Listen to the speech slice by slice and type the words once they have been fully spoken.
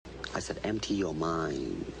I said, empty your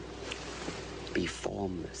mind. Be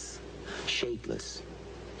formless, shapeless,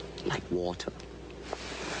 like water.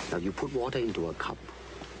 Now, you put water into a cup,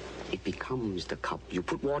 it becomes the cup. You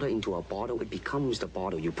put water into a bottle, it becomes the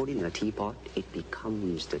bottle. You put it in a teapot, it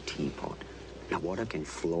becomes the teapot. Now, water can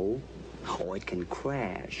flow, or it can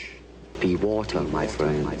crash. Be water, my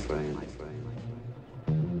friend.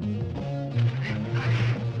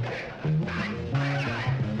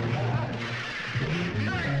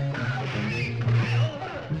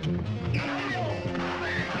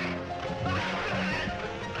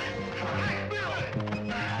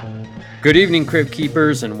 Good evening, Crypt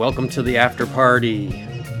Keepers, and welcome to the After Party.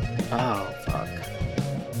 Oh, fuck.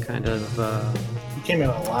 You came in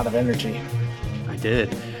with a lot of energy. I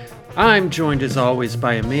did. I'm joined, as always,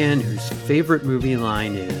 by a man whose favorite movie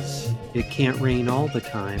line is, "It can't rain all the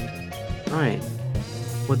time." Right.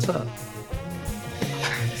 What's up?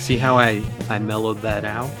 See how I mellowed that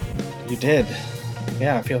out? You did.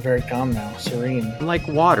 Yeah, I feel very calm now. Serene. I'm like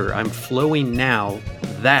water. I'm flowing now.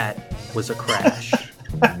 That was a crash.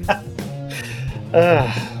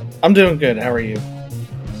 I'm doing good. How are you?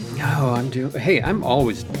 Oh, I'm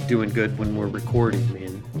always doing good when we're recording,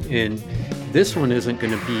 man. And this one isn't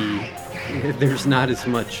going to be, there's not as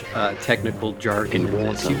much technical jargon in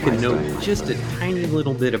this. You can know just a tiny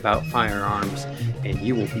little bit about firearms and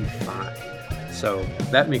you will be fine. So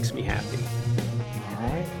that makes me happy.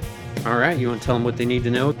 All right. You want to tell them what they need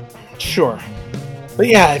to know? Sure. But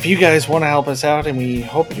yeah, if you guys want to help us out, and we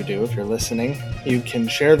hope you do if you're listening, you can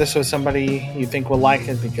share this with somebody you think will like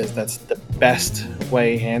it, because that's the best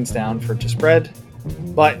way, hands down, for it to spread.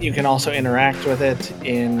 But you can also interact with it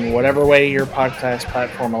in whatever way your podcast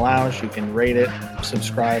platform allows. You can rate it,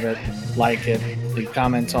 subscribe it, like it, leave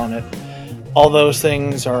comments on it. All those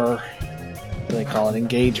things are, what do they call it,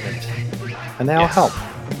 engagement. And that'll help,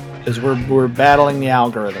 because we're battling the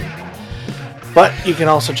algorithm. But you can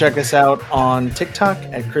also check us out on TikTok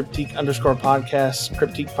at Cryptique_podcast,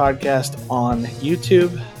 Cryptique Podcast on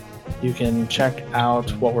YouTube. You can check out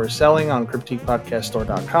what we're selling on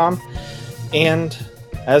CryptiquePodcastStore.com. And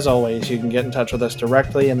as always, you can get in touch with us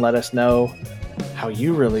directly and let us know how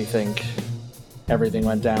you really think everything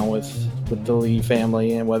went down with the Lee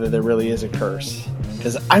family and whether there really is a curse.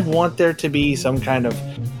 Because I want there to be some kind of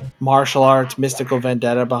martial arts, mystical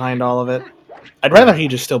vendetta behind all of it. I'd rather he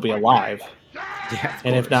just still be alive. Yeah,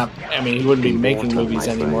 and if not, I mean, he wouldn't be making movies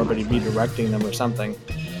anymore, but he'd be directing them or something.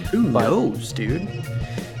 Who knows, dude?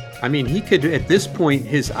 I mean, he could, at this point,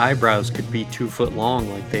 his eyebrows could be 2 foot long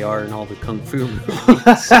like they are in all the Kung Fu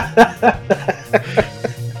movies.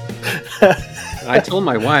 I told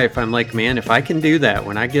my wife, I'm like, man, if I can do that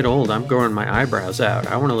when I get old, I'm growing my eyebrows out.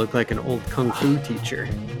 I want to look like an old Kung Fu teacher.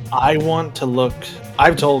 I've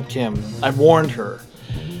told Kim, I've warned her,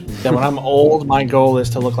 that when I'm old, my goal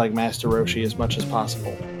is to look like Master Roshi as much as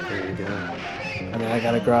possible. There you go. I mean, I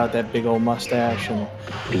gotta grow out that big old mustache and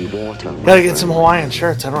gotta get some Hawaiian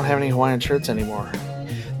shirts. I don't have any Hawaiian shirts anymore.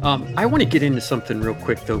 I want to get into something real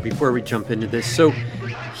quick, though, before we jump into this. So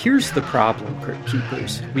here's the problem, Crypt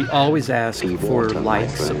Keepers. We always ask for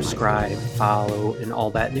like, subscribe, follow, and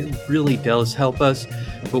all that, and it really does help us.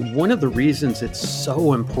 But one of the reasons it's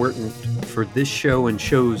so important for this show and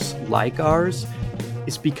shows like ours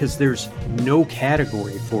is because there's no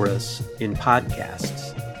category for us in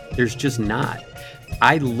podcasts. There's just not.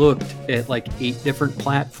 I looked at like 8 different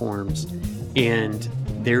platforms, and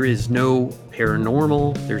there is no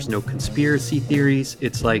paranormal, there's no conspiracy theories.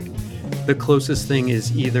 It's like the closest thing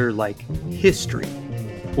is either like history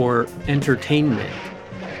or entertainment.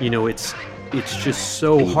 You know, it's just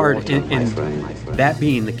so hard. And that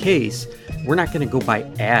being the case, we're not going to go buy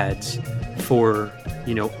ads for,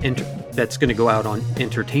 you know, that's going to go out on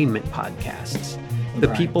entertainment podcasts. The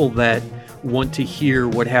people that want to hear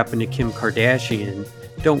what happened to Kim Kardashian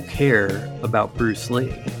don't care about Bruce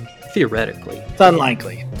Lee, theoretically. It's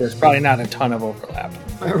unlikely. There's probably not a ton of overlap.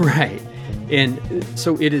 Right. And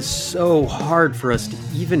so it is so hard for us to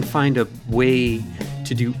even find a way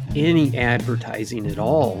to do any advertising at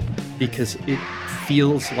all, because it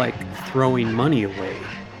feels like throwing money away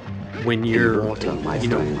when you're,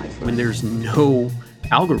 when there's no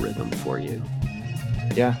algorithm for you.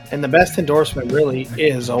 Yeah, and the best endorsement really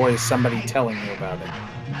is always somebody telling you about it.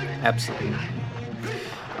 Absolutely.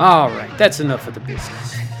 All right, that's enough of the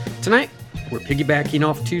business. Tonight, we're piggybacking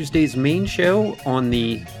off Tuesday's main show on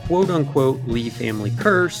the quote-unquote Lee family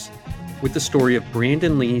curse with the story of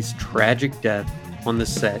Brandon Lee's tragic death on the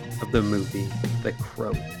set of the movie The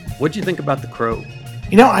Crow. What'd you think about The Crow?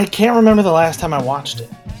 You know, I can't remember the last time I watched it.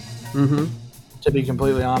 Mm-hmm. To be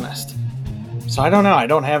completely honest. So I don't know. I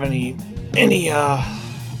don't have any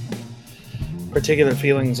particular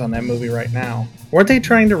feelings on that movie right now. Weren't they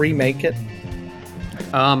trying to remake it?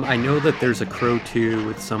 I know that there's a Crow 2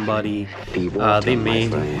 with somebody. They may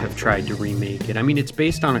have tried to remake it. I mean, it's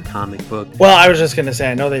based on a comic book. Well, I was just going to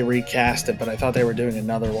say, I know they recast it, but I thought they were doing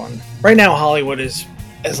another one. Right now, Hollywood is,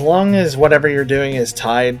 as long as whatever you're doing is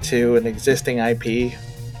tied to an existing IP,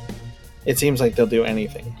 it seems like they'll do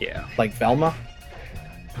anything. Yeah. Like Velma.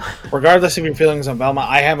 Regardless of your feelings on Velma,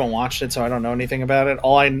 I haven't watched it, so I don't know anything about it.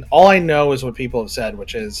 All I know is what people have said,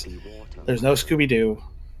 which is there's no Scooby-Doo.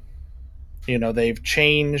 You know, they've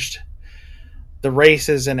changed the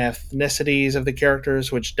races and ethnicities of the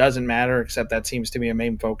characters, which doesn't matter, except that seems to be a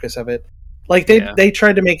main focus of it. Like, they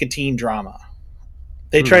tried to make a teen drama.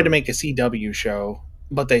 They tried to make a CW show,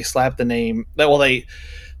 but they slapped the name... Well,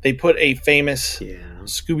 they put a famous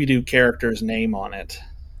Scooby-Doo character's name on it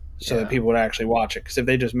so that people would actually watch it. Because if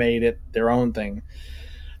they just made it their own thing,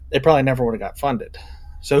 they probably never would have got funded.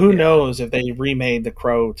 So who knows if they remade The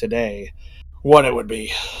Crow today, what it would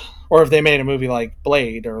be. Or if they made a movie like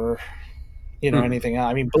Blade or, anything else.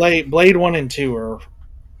 I mean, Blade 1 and 2 are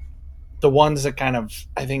the ones that kind of,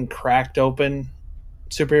 I think, cracked open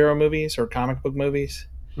superhero movies or comic book movies.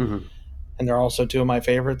 Mm-hmm. And they're also two of my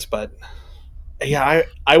favorites. But, yeah,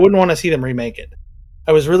 I wouldn't want to see them remake it.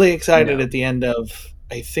 I was really excited at the end of,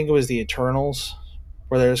 I think it was The Eternals,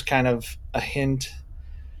 where there's kind of a hint.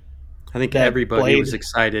 I think everybody was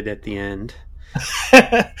excited at the end.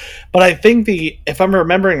 But I think if I'm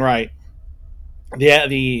remembering right,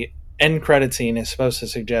 the end credit scene is supposed to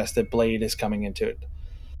suggest that Blade is coming into it.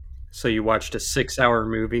 So you watched a 6-hour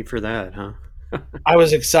movie for that, huh? I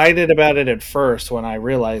was excited about it at first when I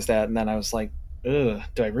realized that, and then I was like, ugh,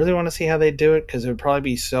 do I really want to see how they do it? Because it would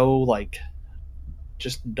probably be so, like,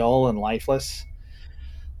 just dull and lifeless,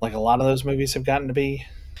 like a lot of those movies have gotten to be.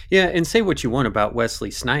 Yeah, and say what you want about Wesley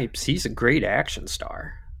Snipes. He's a great action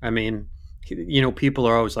star. I mean... people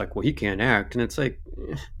are always like, well, he can't act. And it's like,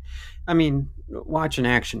 I mean, watch an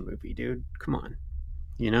action movie, dude. Come on.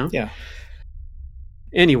 Yeah.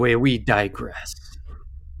 Anyway, we digress.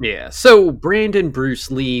 Yeah. So Brandon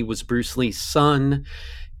Bruce Lee was Bruce Lee's son.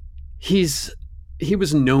 He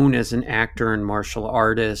was known as an actor and martial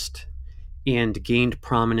artist and gained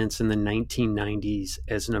prominence in the 1990s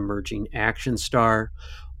as an emerging action star.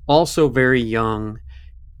 Also very young.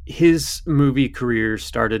 His movie career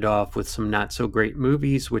started off with some not so great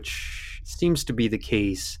movies, which seems to be the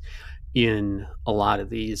case in a lot of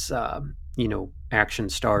these, action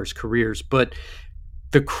stars' careers. But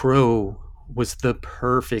The Crow was the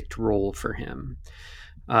perfect role for him.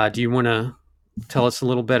 Do you want to tell us a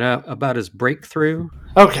little bit about his breakthrough?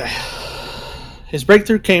 Okay. His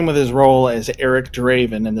breakthrough came with his role as Eric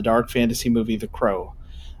Draven in the dark fantasy movie The Crow.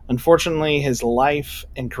 Unfortunately, his life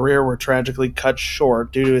and career were tragically cut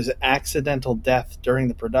short due to his accidental death during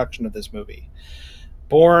the production of this movie.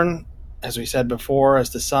 Born, as we said before, as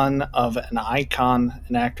the son of an icon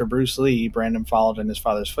and actor Bruce Lee, Brandon followed in his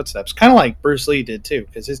father's footsteps. Kind of like Bruce Lee did, too,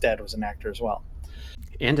 because his dad was an actor as well.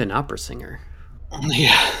 And an opera singer.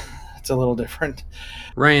 Yeah, it's a little different.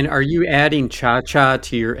 Ryan, are you adding cha-cha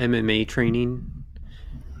to your MMA training?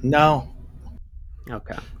 No.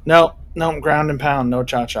 Okay. No, ground and pound, no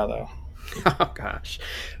cha-cha, though. Oh, gosh.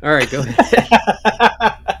 All right, go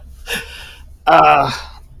ahead.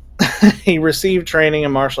 He received training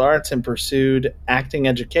in martial arts and pursued acting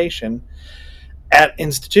education at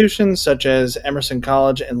institutions such as Emerson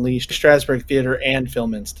College and Lee Strasberg Theater and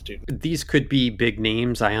Film Institute. These could be big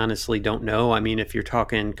names. I honestly don't know. I mean, if you're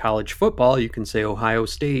talking college football, you can say Ohio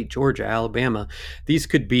State, Georgia, Alabama. These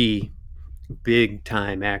could be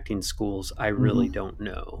big-time acting schools. I really don't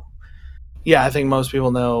know. Yeah, I think most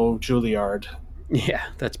people know Juilliard. Yeah,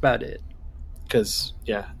 that's about it. Because,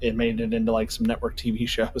 it made it into like some network TV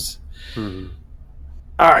shows. Mm-hmm.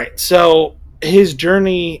 All right, so his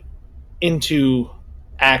journey into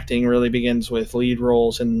acting really begins with lead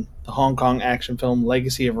roles in the Hong Kong action film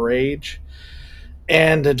Legacy of Rage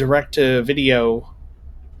and a direct-to-video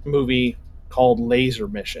movie called Laser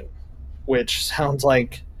Mission, which sounds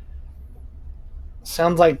like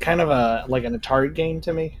kind of like an Atari game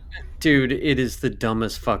to me. Dude, it is the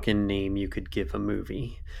dumbest fucking name you could give a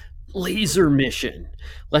movie. Laser Mission.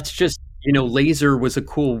 Let's just, laser was a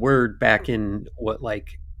cool word back in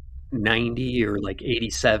 90 or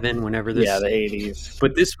 87, whenever this. Yeah, the 80s.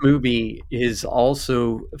 But this movie is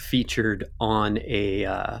also featured on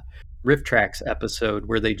a Riff Tracks episode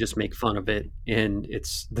where they just make fun of it, and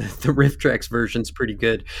it's the Riff Tracks version's pretty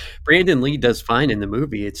good. Brandon Lee does fine in the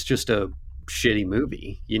movie. It's just a shitty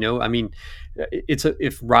movie, I mean,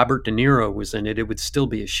 if Robert De Niro was in it, it would still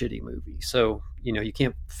be a shitty movie. So, you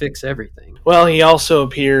can't fix everything. Well, he also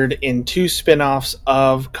appeared in 2 spin-offs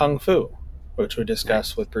of Kung Fu. which we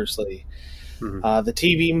discussed with Bruce Lee. Mm-hmm. The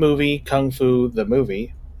TV movie Kung Fu the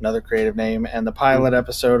Movie, another creative name, and the pilot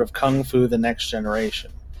episode of Kung Fu The Next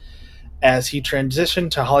Generation. As he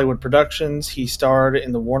transitioned to Hollywood productions, he starred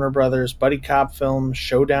in the Warner Brothers buddy cop film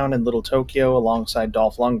Showdown in Little Tokyo alongside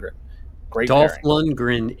Dolph Lundgren. Great Dolph pairing.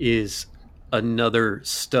 Lundgren is another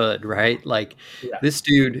stud, right? Like, Yeah. this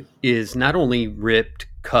dude is not only ripped,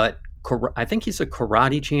 cut, I think he's a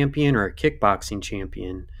karate champion or a kickboxing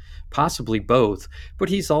champion, possibly both, but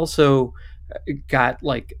he's also got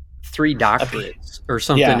like 3 doctorates or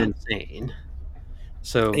something insane.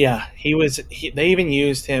 So yeah, they even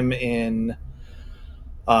used him in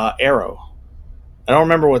Arrow. I don't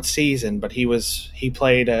remember what season, but he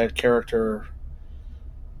played a character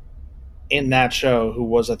in that show who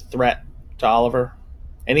was a threat to Oliver,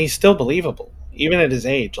 and he's still believable even at his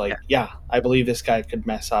age. Like, yeah, I believe this guy could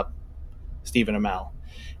mess up Stephen Amell.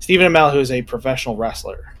 Stephen Amell, who is a professional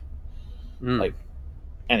wrestler. Like,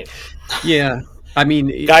 anyway. Yeah, I mean,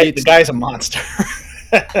 the guy's a monster.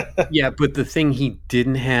 Yeah, but the thing he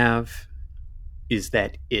didn't have is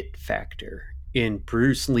that it factor. And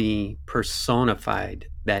Bruce Lee personified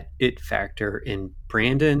that it factor, and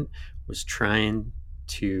Brandon was trying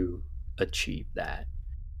to achieve that.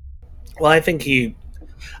 Well, I think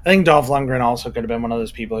Dolph Lundgren also could have been one of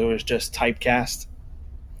those people who was just typecast.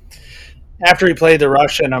 After he played the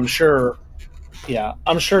Russian, I'm sure. Yeah,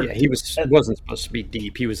 he wasn't supposed to be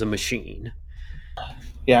deep. He was a machine.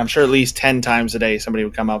 Yeah, I'm sure at least 10 times a day somebody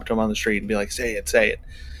would come up to him on the street and be like, say it. And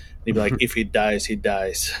he'd be like, if he dies, he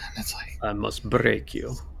dies. And it's like, I must break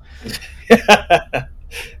you.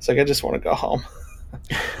 It's like, I just want to go home.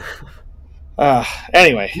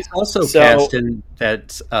 Anyway. He's also cast in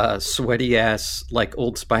that sweaty ass like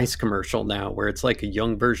Old Spice commercial now, where it's like a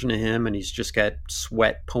young version of him and he's just got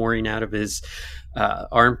sweat pouring out of his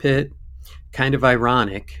armpit. Kind of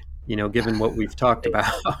ironic, given what we've talked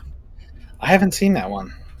about. I haven't seen that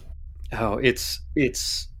one. Oh, it's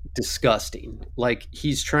disgusting. Like,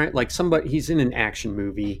 he's trying, like, he's in an action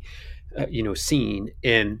movie, scene,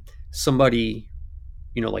 and somebody,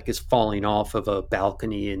 like, is falling off of a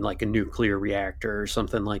balcony in like a nuclear reactor or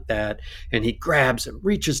something like that, and he grabs him,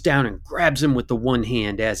 reaches down and grabs him with the one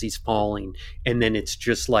hand as he's falling, and then it's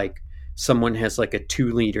just like someone has like a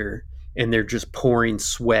 2-liter. And they're just pouring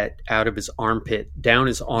sweat out of his armpit, down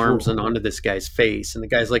his arms, and onto this guy's face. And the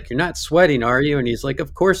guy's like, "You're not sweating, are you?" And he's like,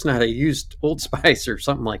 "Of course not. I used Old Spice," or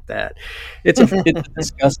something like that. It's a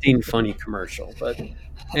disgusting, funny commercial. But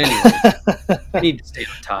anyway, I need to stay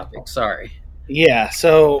on topic. Sorry. Yeah,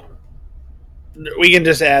 so we can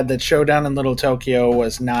just add that Showdown in Little Tokyo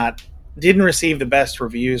didn't receive the best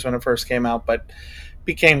reviews when it first came out, but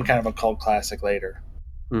became kind of a cult classic later.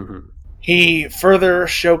 Mm-hmm. He further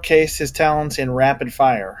showcased his talents in Rapid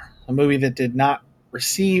Fire, a movie that did not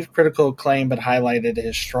receive critical acclaim but highlighted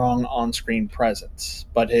his strong on-screen presence.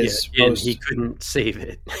 But he couldn't save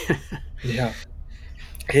it. Yeah.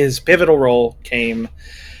 His pivotal role came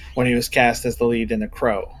when he was cast as the lead in The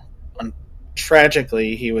Crow.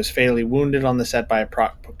 Tragically, he was fatally wounded on the set by a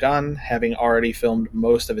prop gun, having already filmed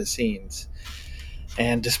most of his scenes.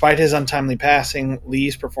 And despite his untimely passing,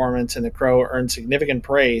 Lee's performance in The Crow earned significant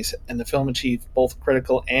praise, and the film achieved both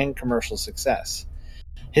critical and commercial success.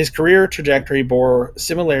 His career trajectory bore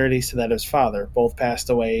similarities to that of his father. Both passed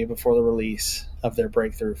away before the release of their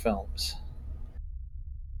breakthrough films.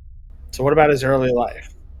 So what about his early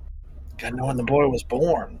life? Gotta know when the boy was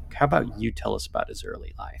born. How about you tell us about his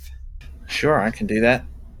early life? Sure, I can do that.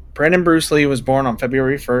 Brandon Bruce Lee was born on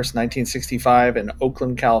February 1st, 1965 in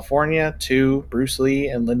Oakland, California, to Bruce Lee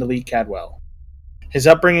and Linda Lee Cadwell. His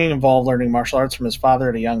upbringing involved learning martial arts from his father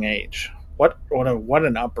at a young age. What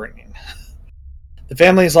an upbringing. The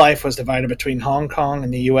family's life was divided between Hong Kong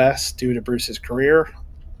and the U.S. due to Bruce's career,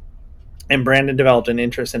 and Brandon developed an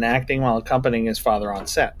interest in acting while accompanying his father on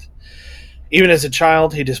set. Even as a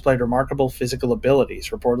child, he displayed remarkable physical abilities,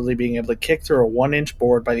 reportedly being able to kick through a 1-inch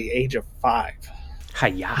board by the age of 5.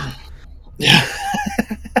 Hiya.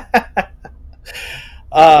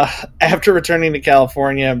 After returning to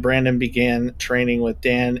California, Brandon began training with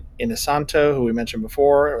Dan Inosanto, who we mentioned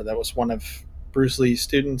before, or that was one of Bruce Lee's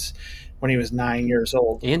students, when he was 9 years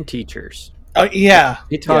old. And teachers. Oh, yeah.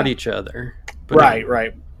 They taught each other.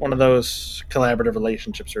 Right. One of those collaborative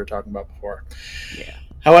relationships we were talking about before. Yeah.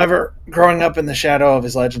 However, growing up in the shadow of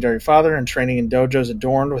his legendary father and training in dojos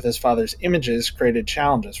adorned with his father's images created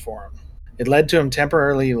challenges for him. It led to him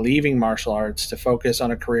temporarily leaving martial arts to focus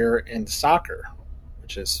on a career in soccer,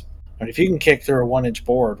 which is, if you can kick through a 1-inch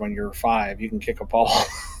board when you're 5, you can kick a ball.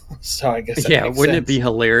 So I guess that Yeah, makes wouldn't it sense. be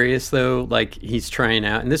hilarious though? Like he's trying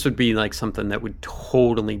out, and this would be like something that would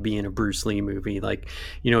totally be in a Bruce Lee movie. Like,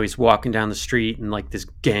 he's walking down the street and like this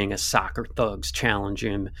gang of soccer thugs challenge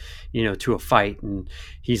him, to a fight, and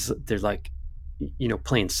they're like,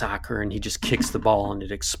 playing soccer, and he just kicks the ball and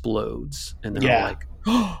it explodes, and they're all Yeah. like,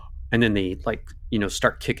 oh, and then they like,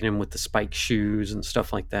 start kicking him with the spike shoes and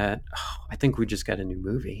stuff like that. Oh, I think we just got a new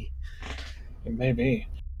movie. It may be.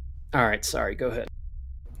 All right, sorry, go ahead.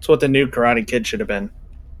 It's what the new Karate Kid should have been.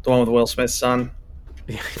 The one with Will Smith's son.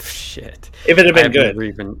 Shit. If it had been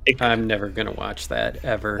good. I'm never going to watch that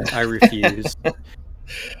ever. I refuse.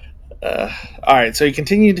 All right, so he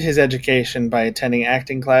continued his education by attending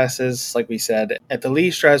acting classes, like we said, at the Lee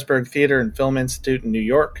Strasberg Theater and Film Institute in New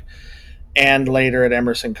York, and later at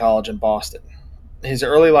Emerson College in Boston. His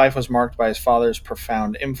early life was marked by his father's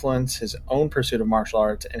profound influence, his own pursuit of martial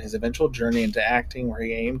arts, and his eventual journey into acting, where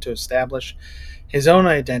he aimed to establish his own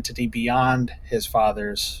identity beyond his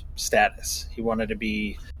father's status. He wanted to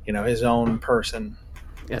be, his own person.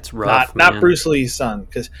 That's rough, not Bruce Lee's son.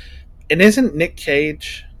 And isn't Nick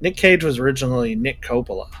Cage? Nick Cage was originally Nick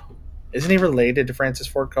Coppola. Isn't he related to Francis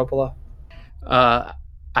Ford Coppola?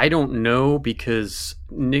 I don't know, because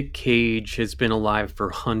Nick Cage has been alive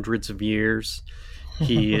for hundreds of years.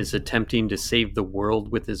 He is attempting to save the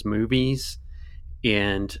world with his movies,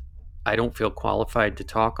 and I don't feel qualified to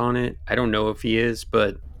talk on it. I don't know if he is,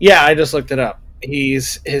 but... Yeah, I just looked it up.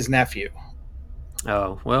 He's his nephew.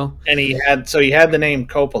 Oh, well... And he had the name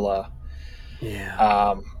Coppola.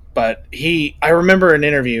 Yeah. But I remember an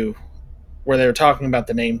interview where they were talking about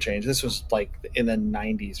the name change. This was like in the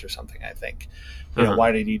 90s or something, I think.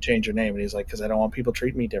 Why did you change your name? And he's like, because I don't want people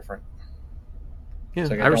treating me different. Yeah,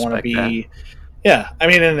 like, I don't want to be that. Yeah, I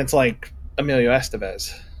mean, and it's like Emilio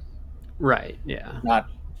Estevez. Right, yeah. Not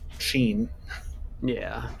Sheen.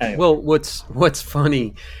 Yeah. Anyway. Well, what's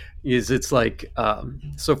funny is it's like,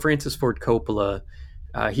 so Francis Ford Coppola,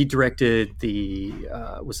 he directed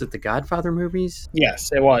was it the Godfather movies?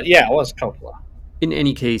 Yes, it was. Yeah, it was Coppola. In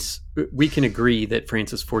any case, we can agree that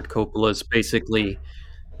Francis Ford Coppola is basically,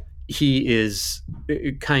 he is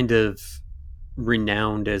kind of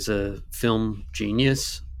renowned as a film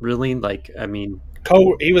genius, really. Like, I mean...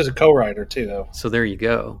 He was a co-writer too, though. So there you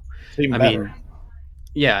go. Even better.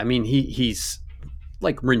 He's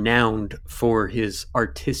like renowned for his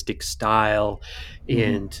artistic style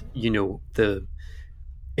and, the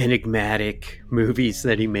enigmatic movies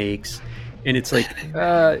that he makes. And it's like,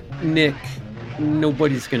 Nick,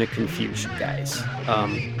 nobody's going to confuse you guys.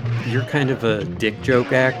 You're kind of a dick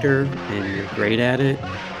joke actor and you're great at it,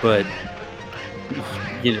 but,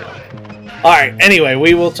 All right, anyway,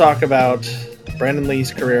 we will talk about Brandon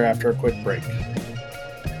Lee's career after a quick break.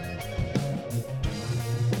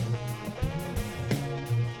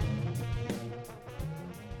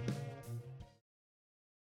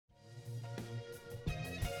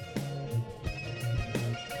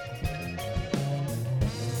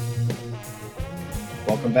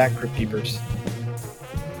 Welcome back, Crypt Keepers.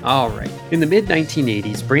 All right. In the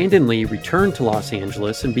mid-1980s, Brandon Lee returned to Los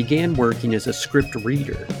Angeles and began working as a script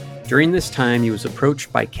reader. During this time, he was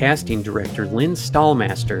approached by casting director Lynn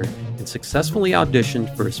Stallmaster and successfully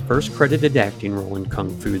auditioned for his first credited acting role in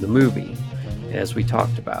Kung Fu the Movie, as we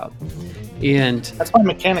talked about. And that's my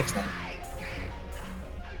mechanic's name.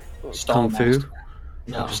 Kung Fu?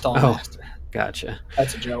 No, Stallmaster. Oh, gotcha.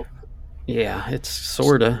 That's a joke. Yeah, it's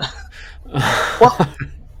sorta. Well,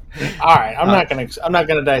 all right. I'm not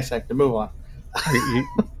gonna dissect it. Move on.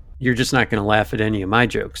 You're just not going to laugh at any of my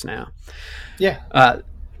jokes now. Yeah.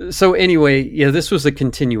 So anyway, this was a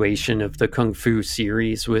continuation of the Kung Fu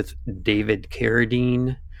series with David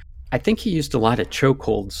Carradine. I think he used a lot of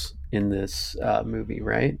chokeholds in this movie,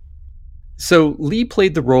 right? So Lee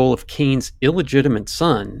played the role of Kane's illegitimate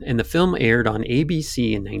son, and the film aired on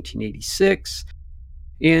ABC in 1986.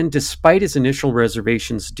 And despite his initial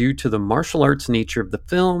reservations due to the martial arts nature of the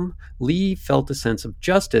film, Lee felt a sense of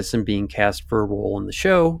justice in being cast for a role in the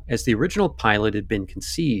show, as the original pilot had been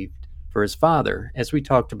conceived for his father, as we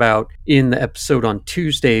talked about in the episode on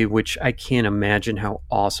Tuesday, which I can't imagine how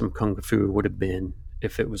awesome Kung Fu would have been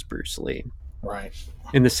if it was Bruce Lee. Right.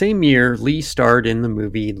 In the same year, Lee starred in the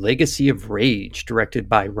movie Legacy of Rage, directed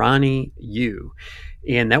by Ronnie Yu,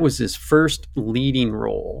 and that was his first leading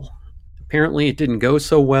role. Apparently it didn't go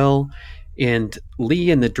so well, and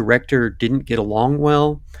Lee and the director didn't get along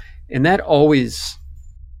well, and that always,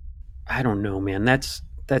 I don't know, man, that's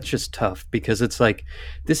just tough, because it's like,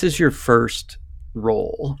 this is your first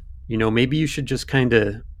role, maybe you should just kind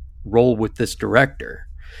of roll with this director,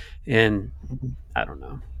 and I don't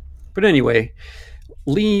know. But anyway,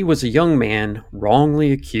 Lee was a young man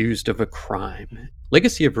wrongly accused of a crime.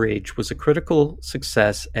 Legacy of Rage was a critical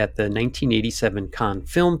success at the 1987 Cannes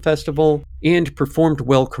Film Festival and performed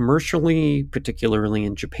well commercially, particularly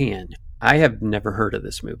in Japan. I have never heard of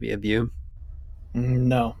this movie. Have you?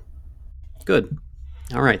 No. Good.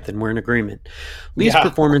 All right, then we're in agreement. Lee's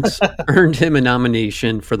performance earned him a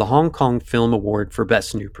nomination for the Hong Kong Film Award for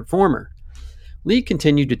Best New Performer. Lee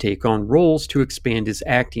continued to take on roles to expand his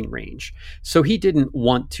acting range, so he didn't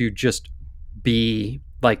want to just be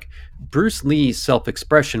like Bruce Lee's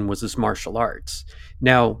self-expression was his martial arts.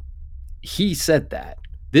 Now, he said that.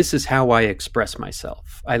 This is how I express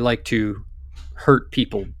myself. I like to hurt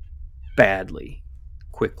people badly,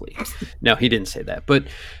 quickly. No, he didn't say that, but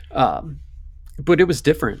it was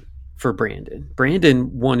different for Brandon. Brandon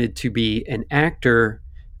wanted to be an actor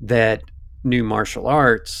that knew martial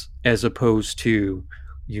arts as opposed to,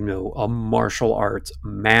 a martial arts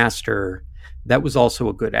master that was also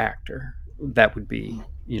a good actor. That would be,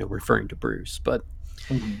 referring to Bruce. But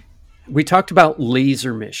we talked about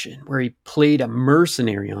Laser Mission, where he played a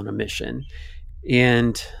mercenary on a mission.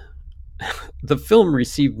 And the film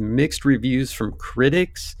received mixed reviews from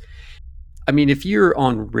critics. I mean, if you're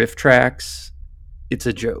on Riff Tracks, it's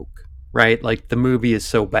a joke, right? Like, the movie is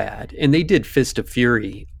so bad. And they did Fist of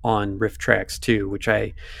Fury on Riff Tracks too, which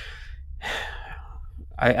I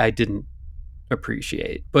didn't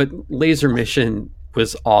appreciate. But Laser Mission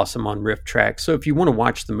was awesome on Riff Tracks. So if you want to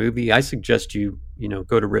watch the movie, I suggest you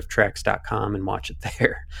go to rifftracks.com and watch it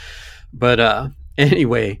there. But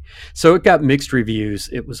anyway, so it got mixed reviews.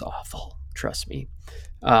 It was awful, trust me.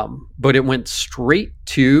 But it went straight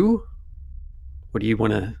to, what do you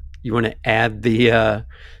want to add the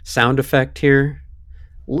sound effect here?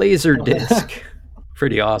 Laserdisc.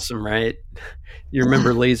 Pretty awesome, right? You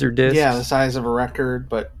remember Laserdiscs? Yeah, the size of a record,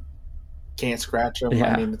 but can't scratch them.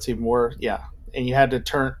 Yeah. I mean, it's even more. Yeah, and you had to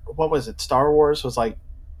turn. What was it? Star Wars was like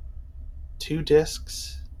 2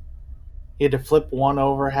 discs. You had to flip one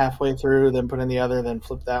over halfway through, then put in the other, then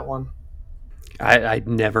flip that one. I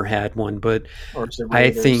never had one, but I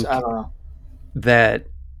think I don't know. that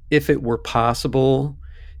if it were possible,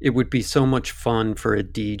 it would be so much fun for a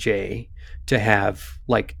DJ to have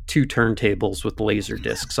like 2 turntables with laser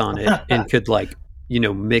discs on it and could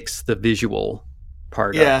mix the visual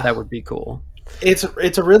part up. That would be cool. It's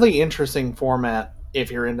a really interesting format if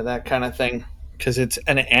you're into that kind of thing, because it's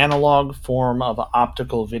an analog form of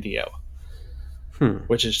optical video,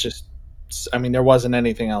 which is just, I mean, there wasn't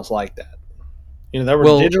anything else like that. There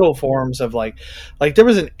were digital forms of like there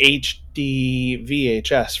was an HD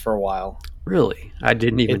VHS for a while. Really? I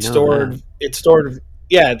didn't even know that.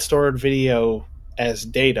 It stored video as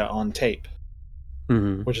data on tape,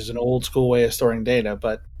 which is an old school way of storing data.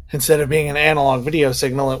 But instead of being an analog video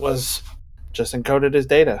signal, it was just encoded as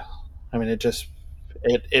data. I mean,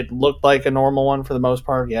 it looked like a normal one for the most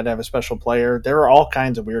part. You had to have a special player. There are all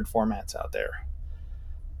kinds of weird formats out there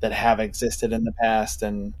that have existed in the past,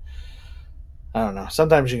 and I don't know.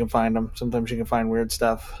 Sometimes you can find them. Sometimes you can find weird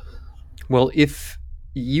stuff. Well, if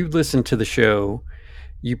you listen to the show,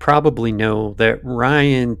 you probably know that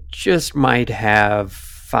Ryan just might have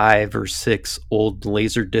 5 or 6 old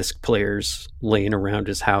Laserdisc players laying around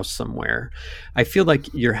his house somewhere. I feel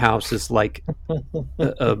like your house is like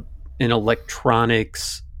an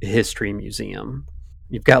electronics history museum.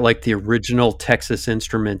 You've got like the original Texas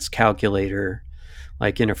Instruments calculator,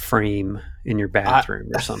 like in a frame in your bathroom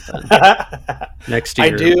or something, next to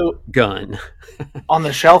your gun. On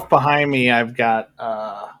the shelf behind me, I've got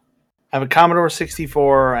I have a Commodore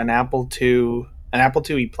 64, an Apple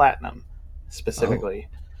IIe Platinum specifically.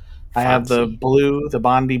 I have the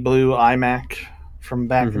Bondi Blue iMac from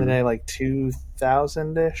back in the day, like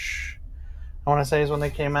 2000-ish, I want to say is when they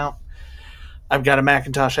came out. I've got a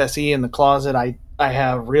Macintosh SE in the closet. I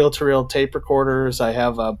have reel-to-reel tape recorders. I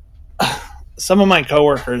have some of my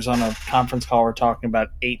coworkers on a conference call were talking about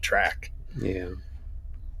 8-track. Yeah.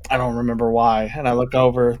 I don't remember why. And I look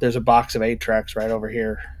over, there's a box of 8-tracks right over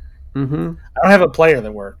here. Mm-hmm. I don't have a player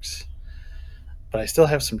that works, but I still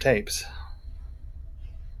have some tapes.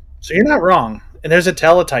 So you're not wrong. And there's a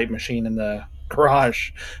teletype machine in the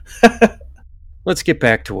garage. Let's get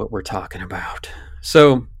back to what we're talking about.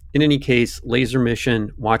 So, in any case, Laser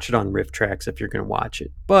Mission, watch it on Riff Tracks if you're going to watch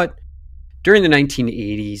it. But during the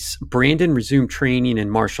 1980s, Brandon resumed training in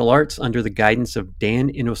martial arts under the guidance of Dan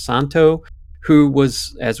Inosanto, who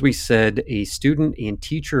was, as we said, a student and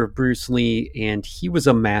teacher of Bruce Lee, and he was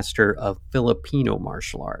a master of Filipino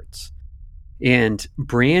martial arts. And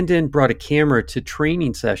Brandon brought a camera to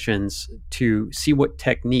training sessions to see what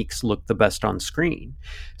techniques looked the best on screen.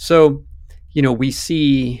 So, we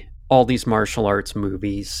see all these martial arts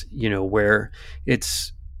movies, where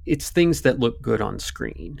it's things that look good on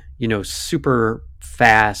screen, super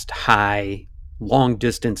fast, high, long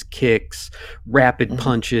distance kicks, rapid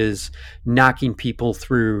punches, knocking people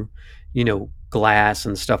through, glass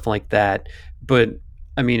and stuff like that. But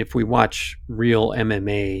I mean, if we watch real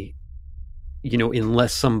MMA,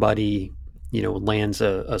 unless somebody, lands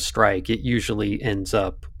a strike, it usually ends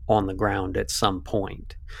up on the ground at some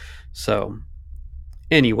point. So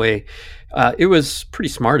anyway, it was pretty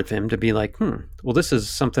smart of him to be like, well, this is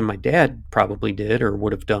something my dad probably did or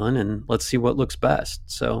would have done, and let's see what looks best.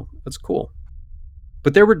 So that's cool.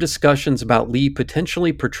 But there were discussions about Lee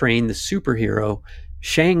potentially portraying the superhero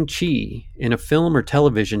Shang-Chi in a film or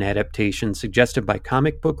television adaptation suggested by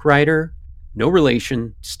comic book writer, no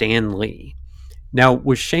relation, Stan Lee. Now,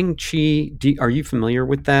 was Shang-Chi, are you familiar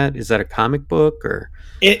with that? Is that a comic book or?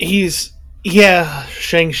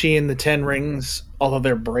 Shang-Chi and the Ten Rings, all of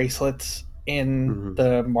their bracelets in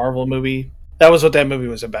the Marvel movie. That was what that movie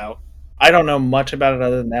was about. I don't know much about it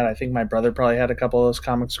other than that. I think my brother probably had a couple of those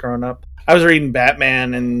comics growing up. I was reading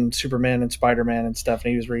Batman and Superman and Spider-Man and stuff,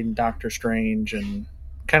 and he was reading Doctor Strange and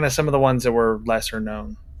kind of some of the ones that were lesser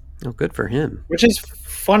known. Oh, good for him. Which is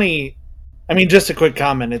funny. I mean, just a quick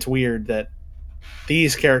comment. It's weird that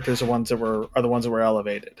these characters are the ones that were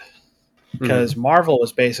elevated. Because Marvel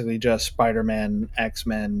was basically just Spider-Man,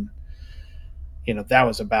 X-Men. That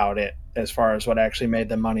was about it as far as what actually made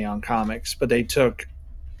them money on comics. But they took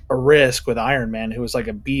a risk with Iron Man, who was like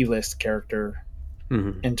a B-list character,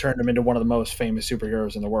 and turned him into one of the most famous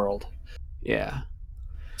superheroes in the world. Yeah.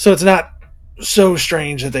 So it's not so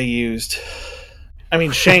strange that they used... I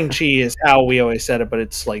mean, Shang-Chi is how we always said it, but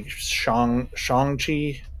it's like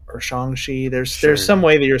Shang-Chi or Shang-Chi. There's some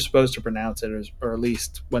way that you're supposed to pronounce it, or at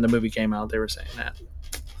least when the movie came out, they were saying that.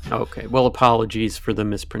 Okay. Well, apologies for the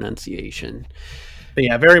mispronunciation. But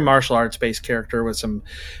yeah, very martial arts based character with some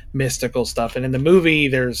mystical stuff. And in the movie,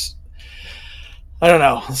 there's, I don't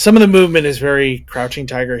know, some of the movement is very Crouching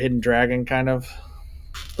Tiger, Hidden Dragon kind of.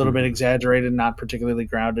 A little bit exaggerated, not particularly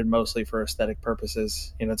grounded, mostly for aesthetic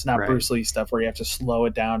purposes. It's not Bruce Lee stuff where you have to slow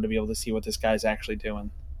it down to be able to see what this guy's actually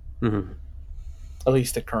doing. At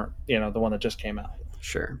least the current, the one that just came out.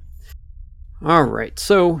 Sure. All right.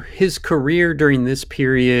 So his career during this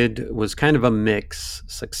period was kind of a mix: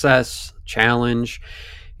 success, challenge,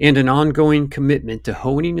 and an ongoing commitment to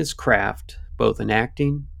honing his craft, both in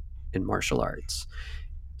acting and martial arts.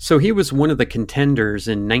 So he was one of the contenders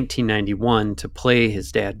in 1991 to play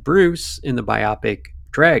his dad Bruce in the biopic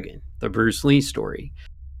Dragon, the Bruce Lee story.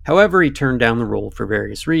 However, he turned down the role for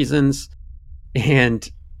various reasons, and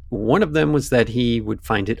one of them was that he would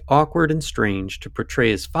find it awkward and strange to portray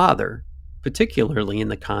his father, particularly in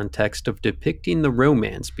the context of depicting the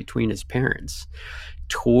romance between his parents.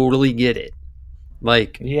 Totally get it.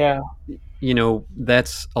 Like, yeah,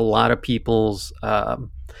 that's a lot of people's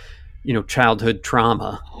childhood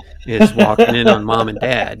trauma is walking in on mom and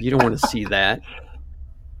dad. You don't want to see that.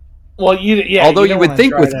 Well, although you would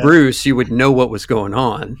think with Bruce, you would know what was going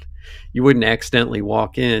on. You wouldn't accidentally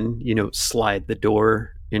walk in, slide the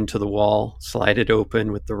door into the wall, slide it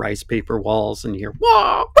open with the rice paper walls, and hear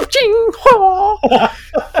wah, ching, wah. That's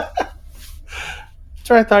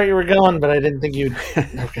where I thought you were going, but I didn't think you'd.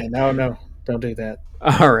 Okay, no, don't do that.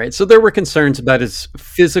 All right. So there were concerns about his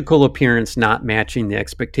physical appearance not matching the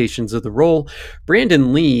expectations of the role.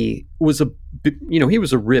 Brandon Lee was he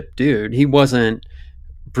was a ripped dude. He wasn't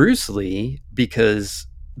Bruce Lee, because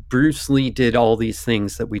Bruce Lee did all these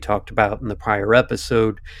things that we talked about in the prior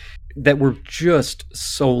episode that were just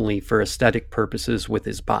solely for aesthetic purposes with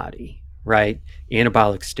his body, right?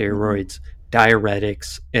 Anabolic steroids,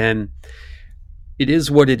 diuretics, and it is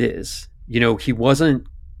what it is. He wasn't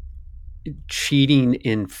cheating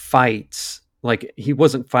in fights. Like, he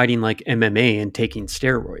wasn't fighting like MMA and taking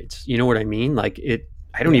steroids. You know what I mean? Like,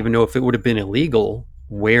 I don't even know if it would have been illegal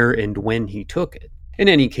where and when he took it. In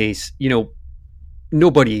any case,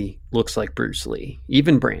 nobody looks like Bruce Lee,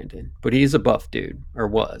 even Brandon, but he's a buff dude, or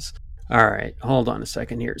was. All right, hold on a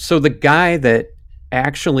second here. So the guy that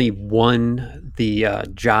actually won the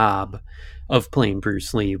job of playing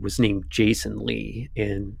Bruce Lee was named Jason Lee,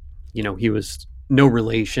 and, he was no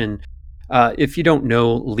relation. If you don't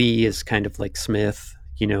know, Lee is kind of like Smith.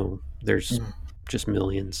 There's just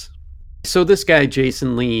millions. So this guy,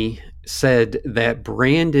 Jason Lee, said that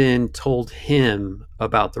Brandon told him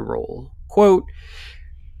about the role. Quote,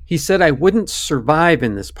 he said, "I wouldn't survive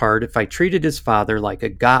in this part if I treated his father like a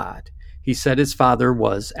god. He said his father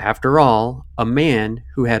was, after all, a man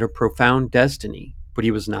who had a profound destiny, but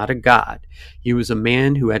he was not a god. He was a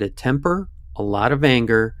man who had a temper, a lot of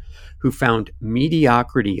anger, who found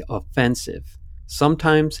mediocrity offensive,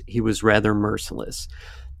 Sometimes he was rather merciless.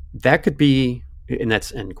 That could be, and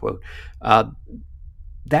that's end quote.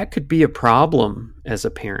 That could be a problem as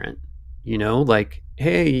a parent, like,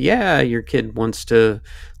 hey, yeah, your kid wants to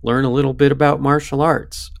learn a little bit about martial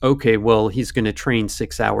arts. Okay, well, he's going to train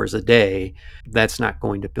 6 hours a day. That's not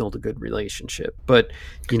going to build a good relationship. But,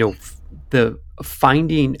 the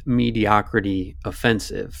finding mediocrity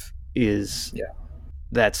offensive is,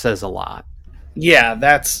 that says a lot. Yeah,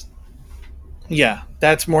 that's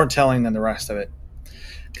more telling than the rest of it.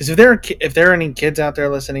 Because if there are any kids out there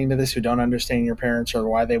listening to this who don't understand your parents or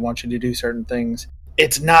why they want you to do certain things,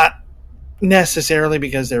 it's not necessarily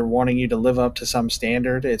because they're wanting you to live up to some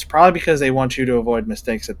standard. It's probably because they want you to avoid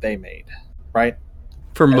mistakes that they made, right?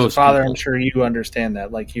 For As most a father, people. I'm sure you understand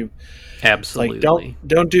that. Like Absolutely. Like,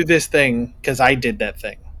 don't do this thing because I did that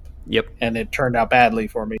thing. Yep. And it turned out badly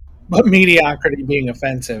for me. But mediocrity being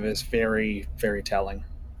offensive is very, very telling.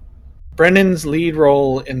 Brendan's lead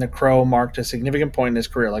role in The Crow marked a significant point in his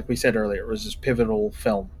career. Like we said earlier, it was his pivotal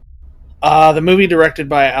film. The movie, directed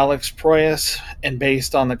by Alex Proyas and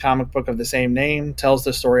based on the comic book of the same name, tells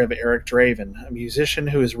the story of Eric Draven, a musician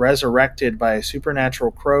who is resurrected by a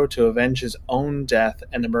supernatural crow to avenge his own death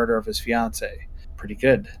and the murder of his fiancée. Pretty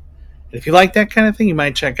good. And if you like that kind of thing, you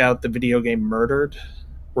might check out the video game Murdered,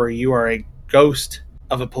 where you are a ghost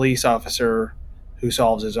of a police officer who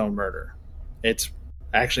solves his own murder. It's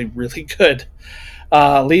actually really good.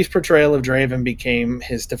 Lee's portrayal of Draven became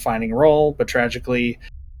his defining role, but tragically,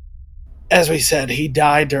 as we said, he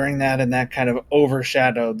died during that, and that kind of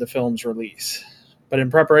overshadowed the film's release. But in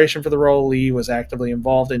preparation for the role, Lee was actively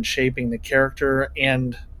involved in shaping the character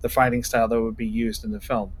and the fighting style that would be used in the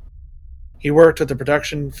film. He worked with the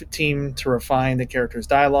production team to refine the character's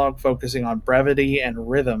dialogue, focusing on brevity and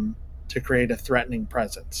rhythm to create a threatening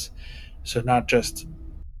presence. So not just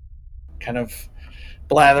kind of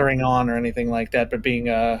blathering on or anything like that, but being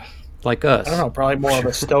like us. I don't know, probably more of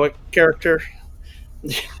a stoic character.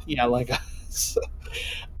 Yeah, like us.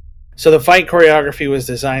 So the fight choreography was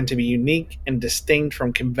designed to be unique and distinct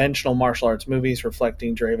from conventional martial arts movies,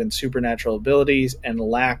 reflecting Draven's supernatural abilities and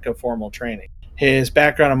lack of formal training. His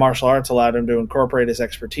background in martial arts allowed him to incorporate his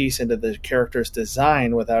expertise into the character's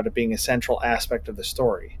design without it being a central aspect of the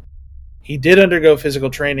story. He did undergo physical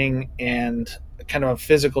training and kind of a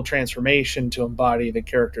physical transformation to embody the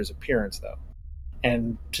character's appearance, though.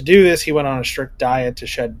 And to do this, he went on a strict diet to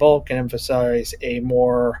shed bulk and emphasize a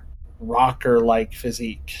more rocker-like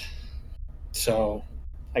physique. So,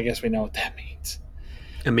 I guess we know what that means.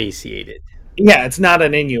 Emaciated. Yeah, it's not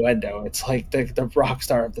an innuendo. It's like the rock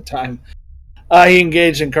star of the time. He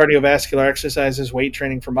engaged in cardiovascular exercises, weight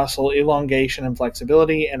training for muscle elongation and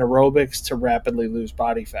flexibility, and aerobics to rapidly lose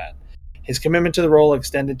body fat. His commitment to the role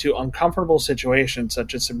extended to uncomfortable situations,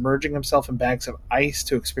 such as submerging himself in bags of ice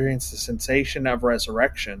to experience the sensation of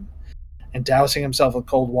resurrection, and dousing himself with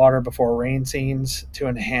cold water before rain scenes to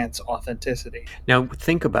enhance authenticity. Now,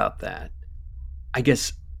 think about that. I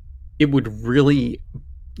guess it would really,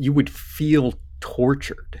 you would feel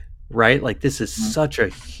tortured, right? Like, this is such a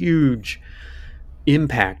huge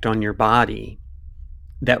impact on your body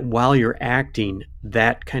that while you're acting,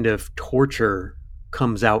 that kind of torture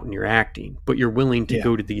comes out in your acting, but you're willing to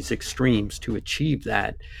go to these extremes to achieve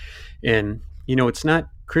that. And, it's not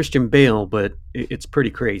Christian Bale, but it's pretty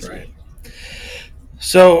crazy. Right.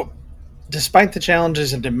 So, despite the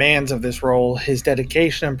challenges and demands of this role, his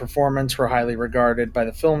dedication and performance were highly regarded by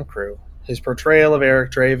the film crew. His portrayal of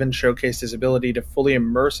Eric Draven showcased his ability to fully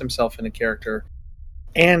immerse himself in a character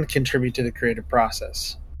and contribute to the creative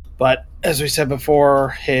process. But, as we said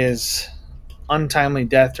before, his untimely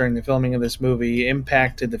death during the filming of this movie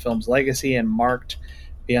impacted the film's legacy and marked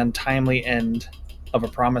the untimely end of a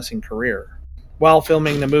promising career. While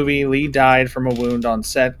filming the movie, Lee died from a wound on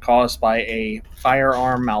set caused by a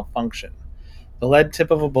firearm malfunction. The lead tip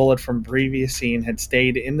of a bullet from a previous scene had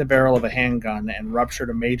stayed in the barrel of a handgun and ruptured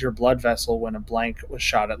a major blood vessel when a blank was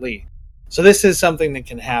shot at Lee. So this is something that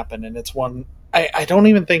can happen, and it's one... I don't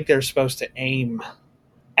even think they're supposed to aim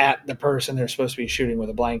at the person they're supposed to be shooting with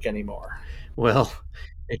a blank anymore. Well,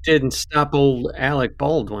 it didn't stop old Alec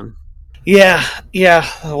Baldwin. Yeah.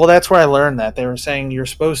 Well, that's where I learned that. They were saying you're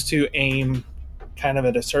supposed to aim kind of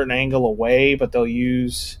at a certain angle away, but they'll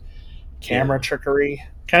use camera trickery.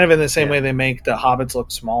 Kind of in the same way they make the hobbits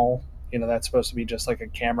look small. That's supposed to be just like a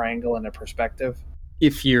camera angle and a perspective.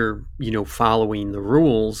 If you're, following the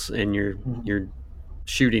rules and you're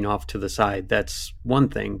shooting off to the side, that's one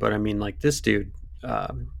thing. But I mean, like this dude,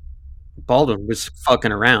 Baldwin was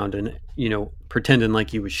fucking around and pretending like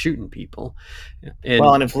he was shooting people.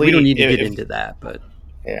 And if Lee, we don't need to get into that, but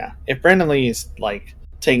if Brandon Lee is like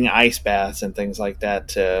taking ice baths and things like that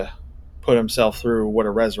to put himself through what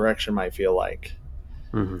a resurrection might feel like,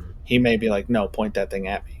 Mm-hmm. he may be like, no, point that thing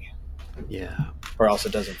at me. Yeah. Or else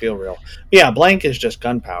it doesn't feel real. Yeah, blank is just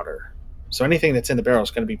gunpowder. So anything that's in the barrel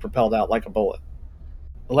is going to be propelled out like a bullet.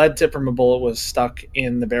 The lead tip from a bullet was stuck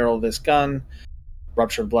in the barrel of this gun,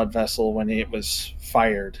 ruptured blood vessel when it was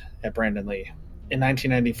fired at Brandon Lee. In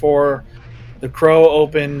 1994, The Crow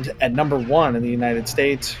opened at number 1 in the United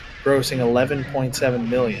States, grossing $11.7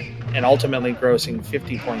 million, and ultimately grossing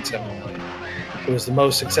 $50.7 million. It was the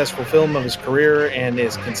most successful film of his career and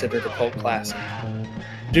is considered a cult classic.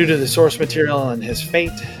 Due to the source material and his fate,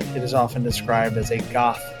 it is often described as a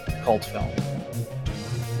goth cult film.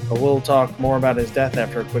 But we'll talk more about his death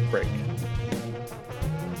after a quick break.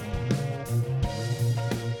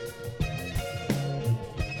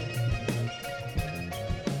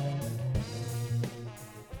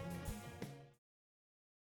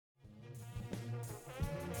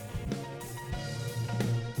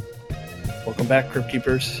 Welcome back, Crypt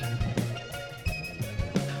Keepers.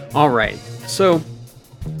 All right. So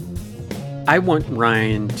I want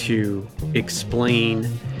Ryan to explain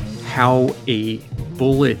how a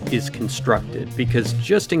bullet is constructed, because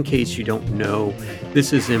just in case you don't know,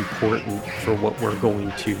 this is important for what we're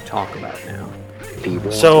going to talk about now.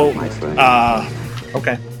 So,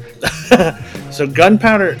 okay. So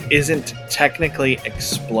gunpowder isn't technically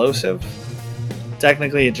explosive.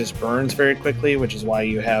 Technically, it just burns very quickly, which is why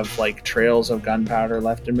you have like trails of gunpowder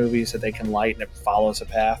left in movies that they can light and it follows a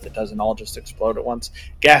path. It doesn't all just explode at once.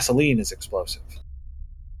 Gasoline is explosive.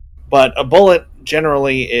 But a bullet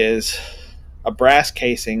generally is a brass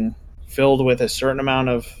casing filled with a certain amount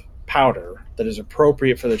of powder that is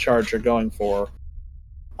appropriate for the charge you're going for.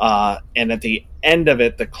 And at the end of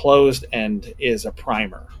it, the closed end is a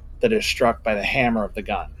primer that is struck by the hammer of the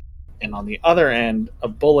gun. And on the other end, a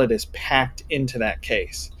bullet is packed into that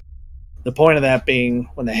case. The point of that being,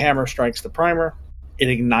 when the hammer strikes the primer, it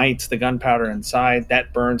ignites the gunpowder inside.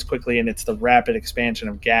 That burns quickly, and it's the rapid expansion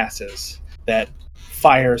of gases that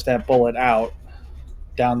fires that bullet out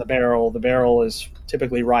down the barrel. The barrel is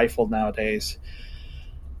typically rifled nowadays,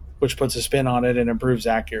 which puts a spin on it and improves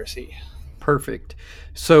accuracy. Perfect.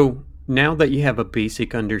 So now that you have a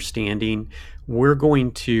basic understanding, we're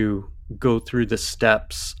going to go through the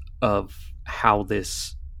steps of how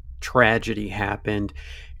this tragedy happened.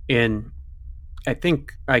 And I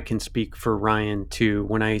think I can speak for Ryan too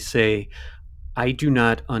when I say I do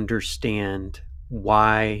not understand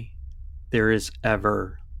why there is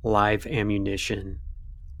ever live ammunition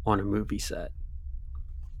on a movie set.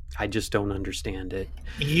 I just don't understand it.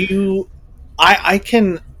 I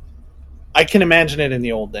can imagine it in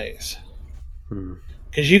the old days.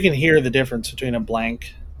 Because you can hear the difference between a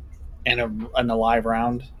blank and a live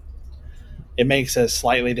round. It makes a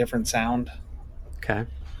slightly different sound. Okay.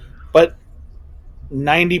 But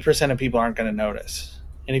 90% of people aren't going to notice.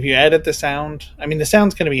 And if you edit the sound, I mean, the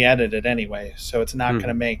sound's going to be edited anyway, so it's not going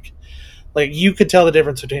to make... Like, you could tell the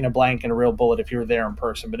difference between a blank and a real bullet if you were there in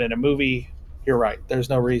person. But in a movie, you're right. There's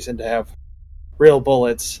no reason to have real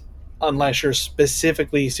bullets unless you're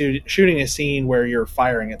specifically shooting a scene where you're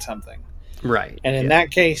firing at something. Right. And in that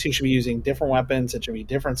case, you should be using different weapons. It should be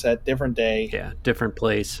different set, different day. Yeah, different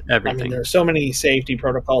place, everything. I mean, there are so many safety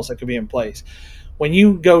protocols that could be in place. When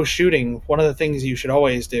you go shooting, one of the things you should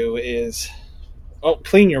always do is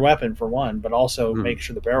clean your weapon for one, but also make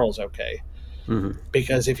sure the barrel's okay. Mm-hmm.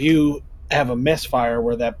 Because if you have a misfire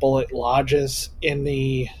where that bullet lodges in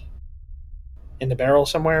the barrel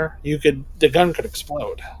somewhere, the gun could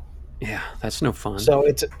explode. Yeah, that's no fun. So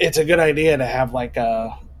it's a good idea to have like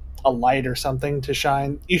a light or something to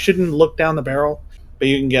shine. You shouldn't look down the barrel, but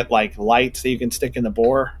you can get like lights that you can stick in the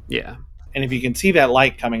bore. Yeah. And if you can see that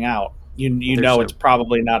light coming out, you know it's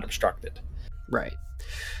probably not obstructed. Right.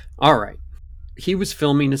 All right. He was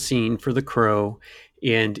filming a scene for The Crow,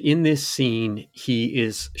 and in this scene, he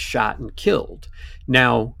is shot and killed.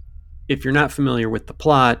 Now, if you're not familiar with the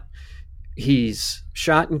plot, he's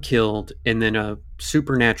shot and killed, and then a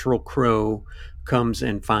supernatural crow comes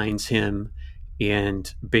and finds him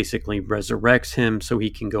and basically resurrects him so he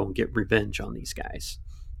can go and get revenge on these guys.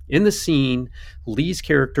 In the scene, Lee's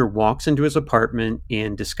character walks into his apartment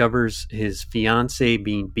and discovers his fiancée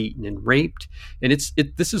being beaten and raped. And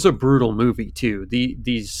this is a brutal movie too.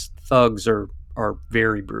 These thugs are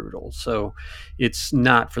very brutal, so it's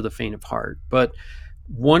not for the faint of heart. But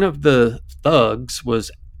one of the thugs was,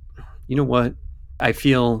 you know what? I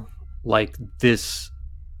feel like this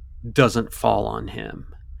doesn't fall on him.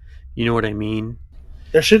 You know what I mean?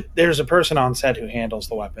 There's a person on set who handles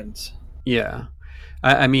the weapons. Yeah.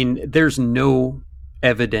 I mean, there's no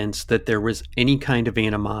evidence that there was any kind of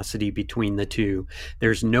animosity between the two.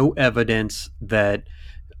 There's no evidence that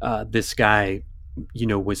this guy,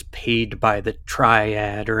 was paid by the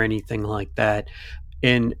triad or anything like that.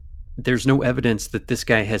 And there's no evidence that this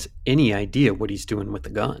guy has any idea what he's doing with the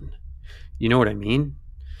gun. You know what I mean?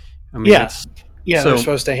 I mean, Yeah. so, they're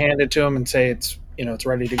supposed to hand it to him and say it's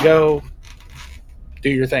ready to go. Do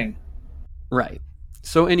your thing. right.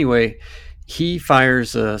 So anyway, he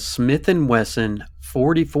fires a Smith & Wesson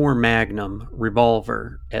 44 Magnum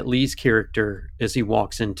revolver at Lee's character as he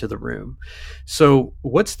walks into the room. So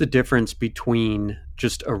what's the difference between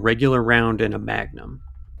just a regular round and a Magnum?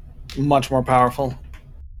 Much more powerful.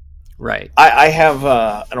 Right. I have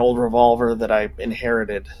an old revolver that I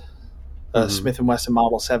inherited, a Smith & Wesson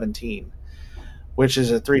Model 17, which is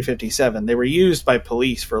a 357. They were used by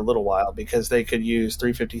police for a little while because they could use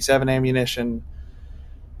 357 ammunition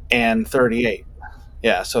and 38.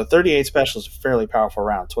 Yeah, so 38 Special is a fairly powerful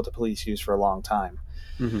round. It's what the police used for a long time.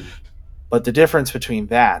 Mm-hmm. But the difference between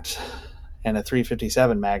that and a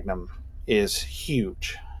 357 Magnum is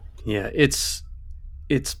huge. Yeah, it's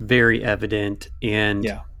very evident. And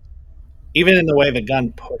yeah, even in the way the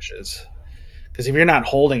gun pushes. Because if you're not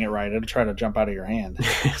holding it right, it'll try to jump out of your hand.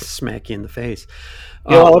 Smack you in the face.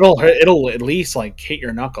 It'll at least like hit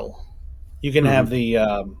your knuckle. You can have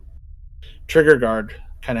the trigger guard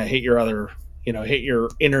kind of hit your hit your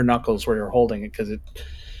inner knuckles where you're holding it because it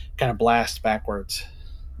kind of blasts backwards.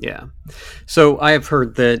 Yeah. So I have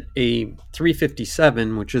heard that a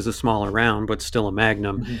 357, which is a smaller round but still a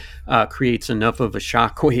Magnum, creates enough of a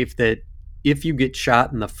shockwave that if you get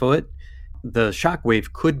shot in the foot, the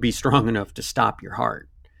shockwave could be strong enough to stop your heart.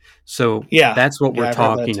 So that's what we're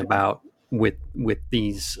talking about with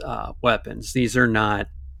these weapons. These are not,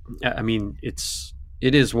 I mean,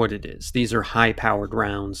 it is what it is. These are high-powered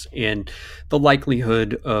rounds, and the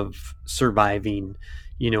likelihood of surviving,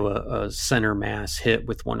 a center mass hit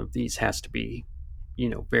with one of these has to be,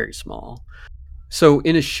 very small. So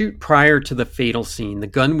in a shoot prior to the fatal scene, the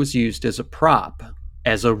gun was used as a prop,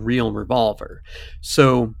 as a real revolver.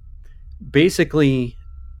 So basically,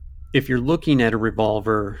 if you're looking at a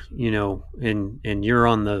revolver, and you're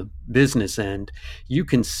on the business end, you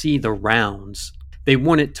can see the rounds. They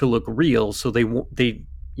want it to look real, so they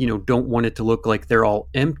don't want it to look like they're all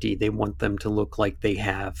empty. They want them to look like they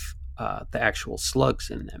have the actual slugs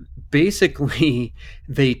in them. Basically,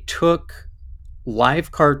 they took live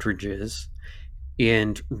cartridges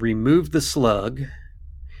and removed the slug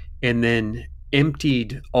and then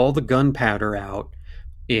emptied all the gunpowder out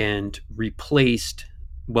and replaced,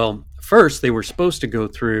 well, first they were supposed to go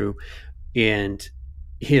through and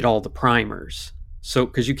hit all the primers. So,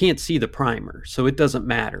 because you can't see the primer, so it doesn't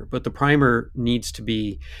matter. But the primer needs to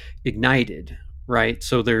be ignited, right?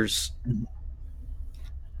 So there's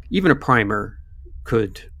even a primer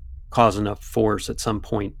could cause enough force at some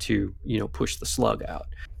point to, push the slug out.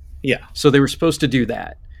 Yeah. So they were supposed to do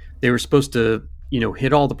that. They were supposed to,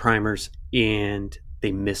 hit all the primers, and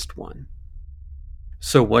they missed one.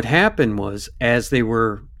 So what happened was, as they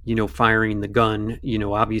were, firing the gun,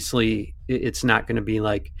 obviously it's not going to be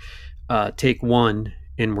like, take one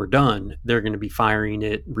and we're done. They're going to be firing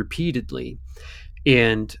it repeatedly.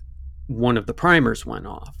 And one of the primers went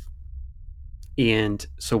off. And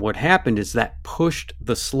so what happened is that pushed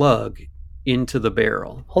the slug into the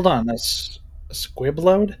barrel. Hold on, that's a squib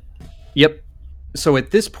load? Yep. So at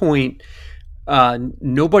this point,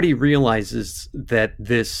 nobody realizes that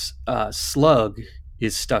this slug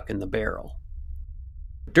is stuck in the barrel.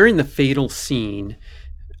 During the fatal scene,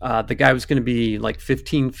 the guy was going to be like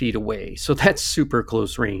 15 feet away. So that's super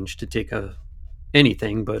close range to take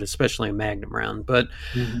anything, but especially a Magnum round. But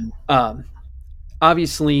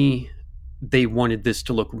obviously, they wanted this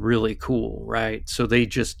to look really cool, right? So they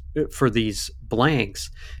just, for these blanks,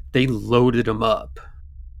 they loaded them up.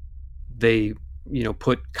 They,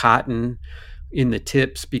 put cotton in the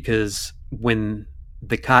tips because when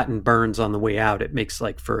the cotton burns on the way out, it makes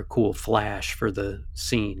like for a cool flash for the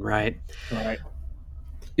scene, right? Right.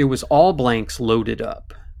 It was all blanks loaded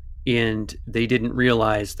up, and they didn't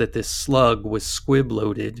realize that this slug was squib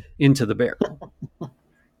loaded into the barrel.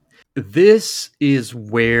 This is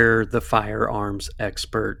where the firearms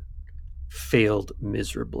expert failed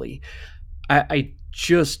miserably. I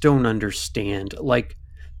just don't understand. Like,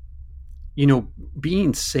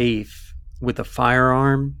 being safe with a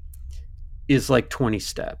firearm is like 20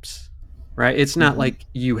 steps, right? It's not like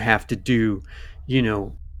you have to do,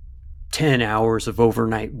 10 hours of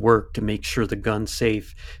overnight work to make sure the gun's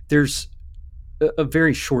safe. There's a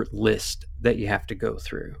very short list that you have to go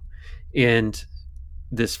through. And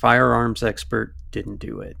this firearms expert didn't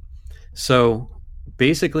do it. So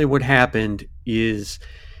basically what happened is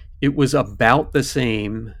it was about the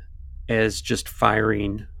same as just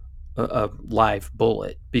firing a live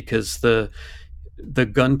bullet, because the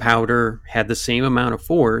gunpowder had the same amount of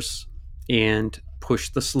force and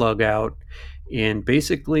pushed the slug out. And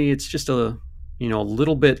basically, it's just a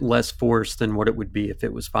little bit less force than what it would be if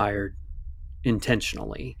it was fired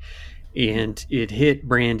intentionally. And it hit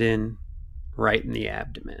Brandon right in the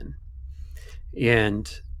abdomen. And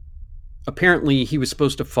apparently, he was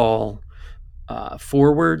supposed to fall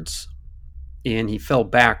forwards, and he fell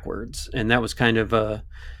backwards, and that was kind of a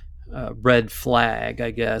red flag,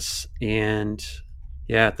 I guess. And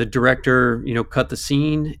yeah, the director, cut the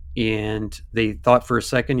scene, and they thought for a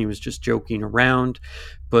second he was just joking around.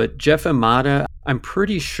 But Jeff Imada, I'm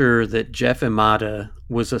pretty sure that Jeff Imada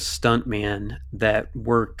was a stuntman that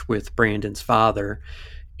worked with Brandon's father.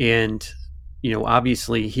 And,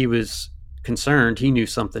 obviously he was concerned. He knew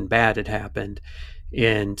something bad had happened.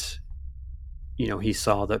 And, he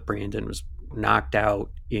saw that Brandon was knocked out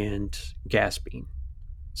and gasping.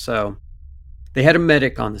 So they had a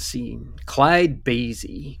medic on the scene, Clyde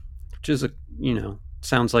Basie, which is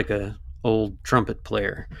sounds like a old trumpet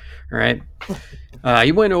player, right?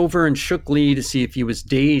 He went over and shook Lee to see if he was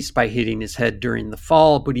dazed by hitting his head during the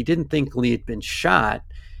fall, but he didn't think Lee had been shot,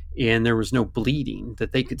 and there was no bleeding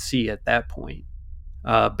that they could see at that point.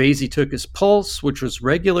 Basie took his pulse, which was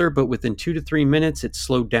regular, but within 2 to 3 minutes, it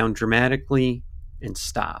slowed down dramatically and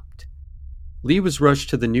stopped. Lee was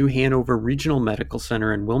rushed to the New Hanover Regional Medical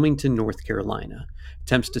Center in Wilmington, North Carolina.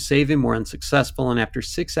 Attempts to save him were unsuccessful, and after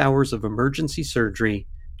 6 hours of emergency surgery,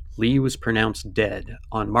 Lee was pronounced dead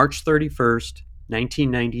on March 31st,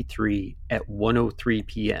 1993 at 1:03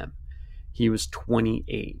 p.m. He was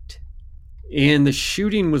 28. And the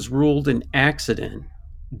shooting was ruled an accident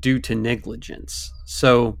due to negligence.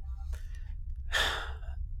 So,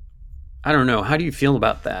 I don't know. How do you feel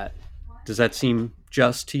about that? Does that seem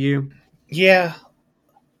just to you? Yeah.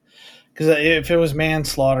 Because if it was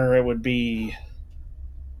manslaughter, it would be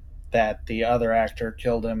that the other actor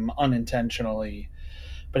killed him unintentionally.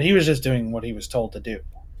 But he was just doing what he was told to do.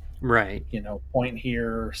 Right. Point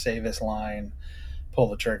here, say this line, pull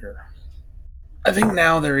the trigger. I think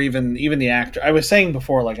now they're even the actor. I was saying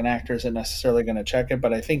before, like, an actor isn't necessarily going to check it,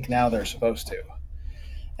 but I think now they're supposed to.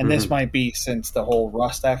 And this might be since the whole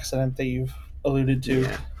Rust accident that you've alluded to.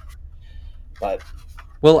 Yeah. But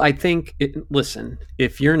well, I think, listen,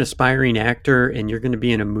 if you're an aspiring actor and you're going to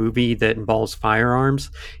be in a movie that involves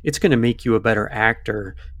firearms, it's going to make you a better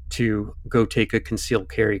actor to go take a concealed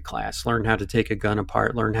carry class, learn how to take a gun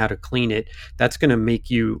apart, learn how to clean it. That's going to make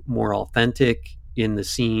you more authentic in the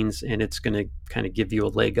scenes, and it's going to kind of give you a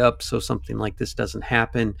leg up so something like this doesn't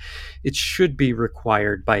happen. It should be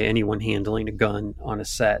required by anyone handling a gun on a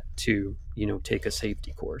set to, take a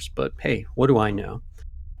safety course. But hey, what do I know?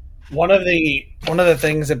 One of the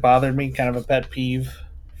things that bothered me, kind of a pet peeve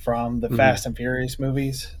from the Fast and Furious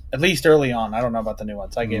movies, at least early on. I don't know about the new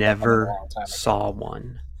ones. I gave never up on them a long time ago. Saw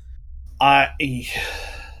one.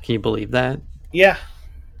 Can you believe that? Yeah,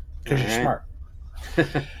 because you're smart.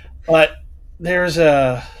 But there's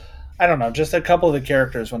I don't know, just a couple of the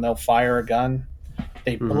characters, when they'll fire a gun,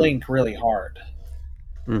 they blink really hard.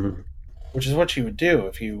 Which is what you would do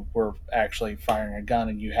if you were actually firing a gun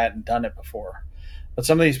and you hadn't done it before. But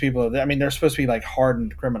some of these people, they're supposed to be like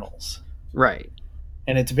hardened criminals. Right.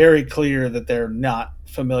 And it's very clear that they're not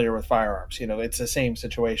familiar with firearms. It's the same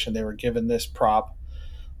situation. They were given this prop,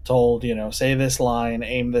 told, say this line,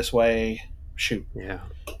 aim this way, shoot. Yeah.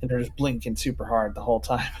 And they're just blinking super hard the whole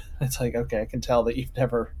time. It's like, okay, I can tell that you've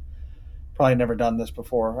probably never done this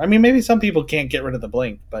before. I mean, maybe some people can't get rid of the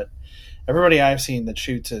blink, but everybody I've seen that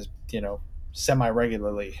shoots is,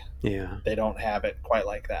 semi-regularly. Yeah. They don't have it quite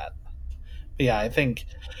like that. But yeah, I think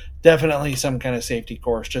definitely some kind of safety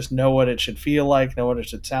course. Just know what it should feel like, know what it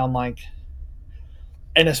should sound like.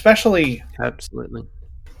 And especially... Absolutely.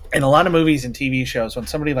 In a lot of movies and TV shows, when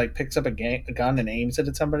somebody like picks up a gun and aims it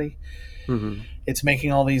at somebody, it's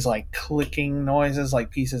making all these like clicking noises,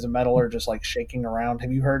 like pieces of metal are just like shaking around.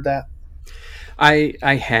 Have you heard that?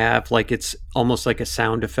 I have. Like, it's almost like a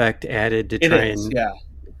sound effect added to try and... Yeah.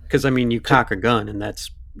 Because, you cock a gun and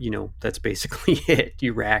that's, that's basically it.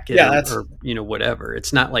 You rack it or whatever.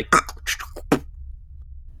 It's not like...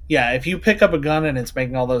 Yeah, if you pick up a gun and it's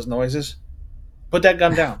making all those noises, put that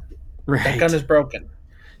gun down. Right. That gun is broken.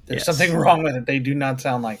 There's something wrong with it. They do not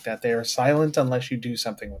sound like that. They are silent unless you do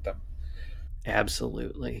something with them.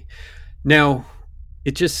 Absolutely. Now,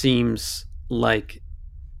 it just seems like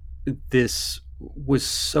this was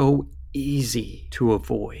so easy to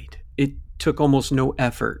avoid. It took almost no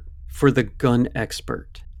effort for the gun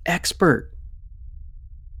expert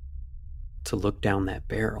to look down that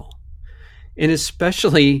barrel. And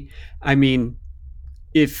especially,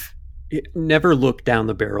 if never look down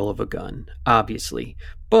the barrel of a gun, obviously.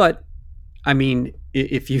 But I mean,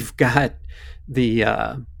 if you've got the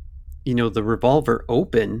the revolver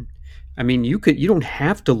open, I mean, you don't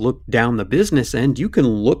have to look down the business end. You can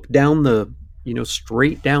look down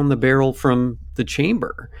straight down the barrel from the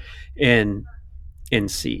chamber and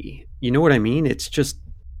see. You know what I mean? It's just,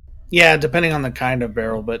 yeah, depending on the kind of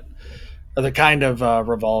barrel, or the kind of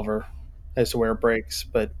revolver as to where it breaks.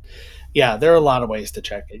 But yeah, there are a lot of ways to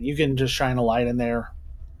check it. You can just shine a light in there,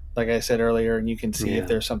 like I said earlier, and you can see if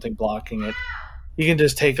there's something blocking it. You can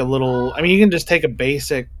just take you can just take a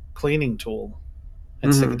basic cleaning tool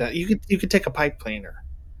and stick it down. You could take a pipe cleaner.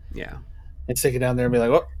 Yeah. And stick it down there and be like,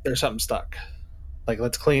 oh, there's something stuck. Like,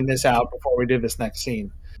 let's clean this out before we do this next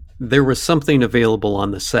scene. There was something available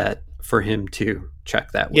on the set for him to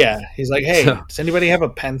check that with. Yeah. He's like, hey, does anybody have a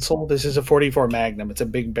pencil? This is a 44 Magnum. It's a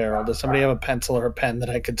big barrel. Does somebody have a pencil or a pen that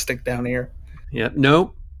I could stick down here? Yeah.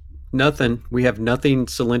 Nope. Nothing. We have nothing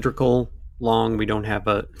cylindrical, long. We don't have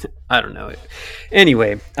I don't know.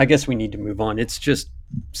 Anyway, I guess we need to move on. It's just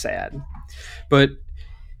sad. But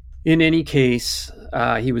in any case,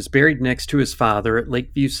 he was buried next to his father at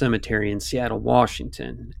Lakeview Cemetery in Seattle,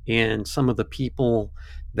 Washington. And some of the people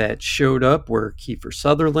that showed up were Kiefer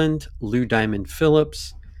Sutherland, Lou Diamond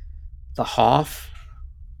Phillips, the Hoff,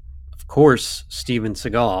 of course, Steven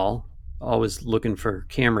Seagal, always looking for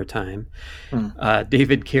camera time,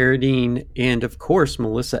 David Carradine, and of course,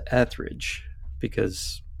 Melissa Etheridge,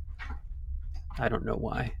 because I don't know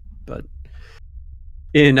why, but...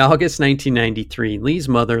 In August 1993, Lee's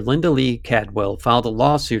mother, Linda Lee Cadwell, filed a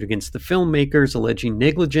lawsuit against the filmmakers alleging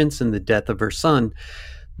negligence in the death of her son.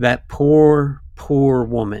 That poor, poor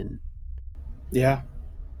woman. Yeah.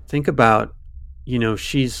 Think about,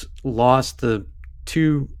 she's lost the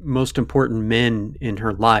two most important men in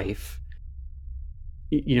her life.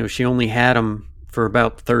 She only had them for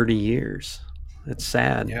about 30 years. That's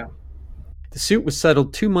sad. Yeah. The suit was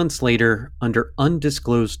settled 2 months later under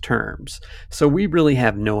undisclosed terms, so we really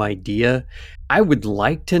have no idea. I would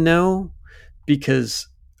like to know because,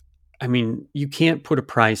 you can't put a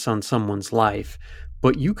price on someone's life,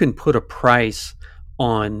 but you can put a price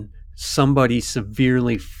on somebody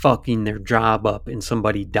severely fucking their job up and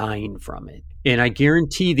somebody dying from it. And I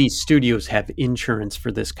guarantee these studios have insurance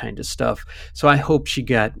for this kind of stuff, so I hope she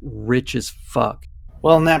got rich as fuck.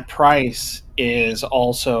 Well, and that price is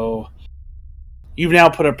also... You've now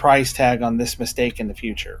put a price tag on this mistake in the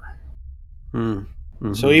future.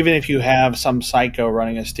 Mm-hmm. So even if you have some psycho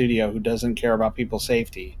running a studio who doesn't care about people's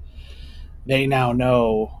safety, they now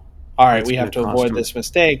know, all right, we have to avoid this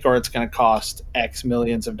mistake or it's going to cost X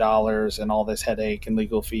millions of dollars and all this headache and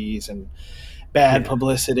legal fees and bad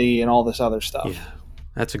publicity and all this other stuff. Yeah,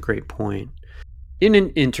 that's a great point. In an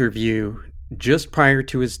interview just prior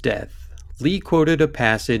to his death, Lee quoted a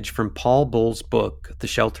passage from Paul Bull's book, The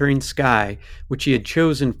Sheltering Sky, which he had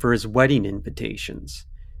chosen for his wedding invitations,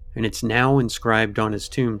 and it's now inscribed on his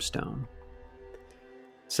tombstone.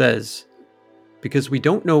 It says, "Because we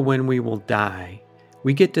don't know when we will die,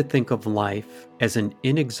 we get to think of life as an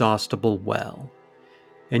inexhaustible well.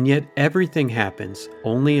 And yet everything happens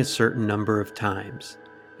only a certain number of times,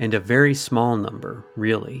 and a very small number,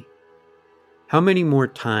 really. How many more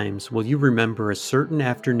times will you remember a certain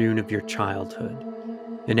afternoon of your childhood?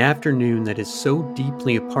 An afternoon that is so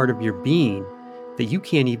deeply a part of your being that you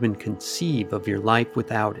can't even conceive of your life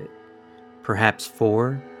without it. Perhaps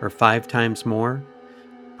 4 or 5 times more.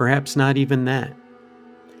 Perhaps not even that.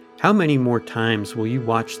 How many more times will you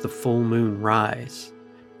watch the full moon rise?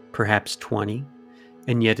 Perhaps 20,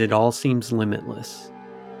 and yet it all seems limitless.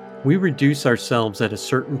 We reduce ourselves at a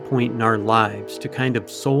certain point in our lives to kind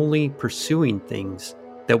of solely pursuing things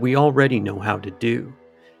that we already know how to do.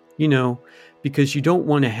 Because you don't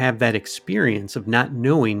want to have that experience of not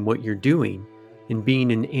knowing what you're doing and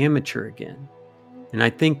being an amateur again. And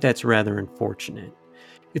I think that's rather unfortunate.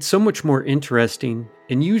 It's so much more interesting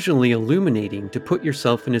and usually illuminating to put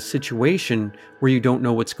yourself in a situation where you don't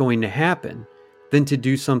know what's going to happen than to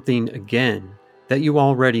do something again that you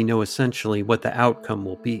already know essentially what the outcome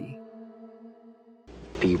will be.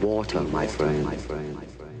 Be water, my friend.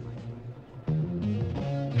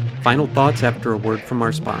 Final thoughts after a word from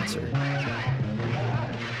our sponsor.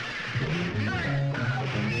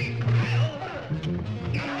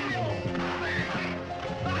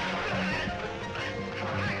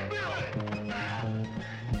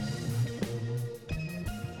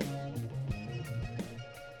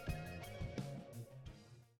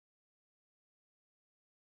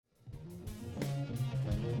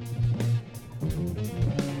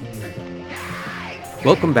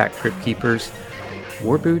 Welcome back, Crypt Keepers.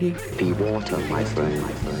 War Booty? Be water, my friend.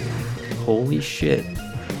 Holy shit.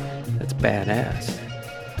 That's badass.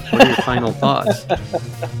 What are your final thoughts?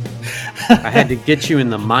 I had to get you in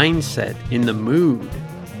the mindset, in the mood.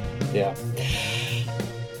 Yeah.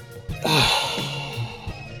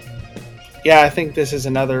 Yeah, I think this is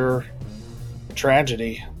another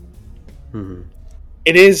tragedy. Mm-hmm.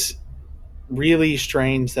 It is really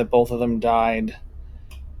strange that both of them died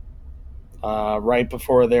right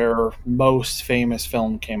before their most famous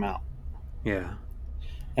film came out. Yeah.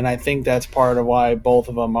 And I think that's part of why both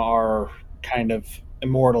of them are kind of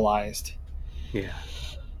immortalized. Yeah.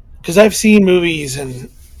 Because I've seen movies and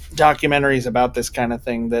documentaries about this kind of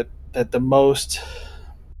thing that the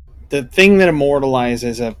thing that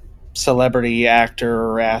immortalizes a celebrity, actor,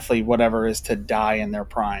 or athlete, whatever, is to die in their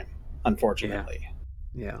prime, unfortunately.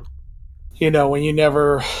 Yeah. When you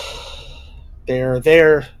never... They're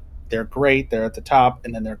there, they're great, they're at the top,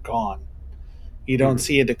 and then they're gone. You don't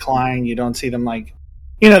see a decline, you don't see them like...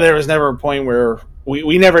 there was never a point where...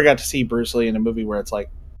 We never got to see Bruce Lee in a movie where it's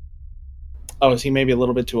like, oh, is he maybe a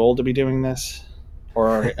little bit too old to be doing this?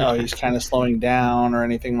 Or, oh, he's kind of slowing down or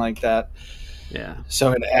anything like that. Yeah.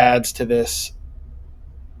 So it adds to this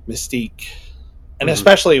mystique. And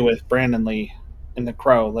especially with Brandon Lee in The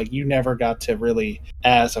Crow, like, you never got to really,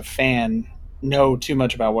 as a fan, know too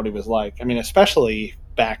much about what he was like. I mean, especially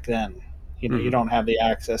back then. You don't have the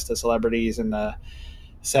access to celebrities in the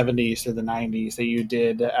 70s to the 90s that you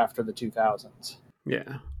did after the 2000s.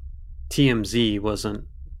 Yeah. TMZ wasn't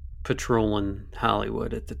patrolling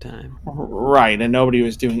Hollywood at the time. Right, and nobody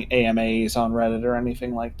was doing AMAs on Reddit or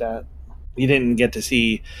anything like that. You didn't get to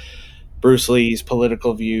see Bruce Lee's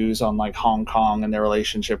political views on like Hong Kong and their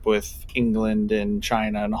relationship with England and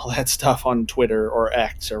China and all that stuff on Twitter or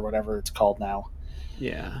X or whatever it's called now.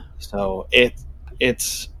 Yeah. So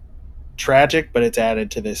it's tragic, but it's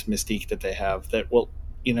added to this mystique that they have that will,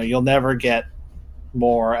 you'll never get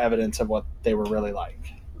more evidence of what they were really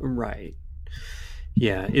like. Right.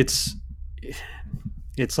 Yeah, it's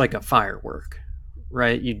like a firework,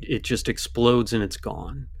 right? It just explodes and it's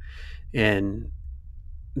gone. And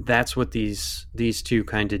that's what these two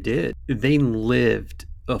kind of did. They lived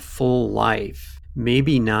a full life,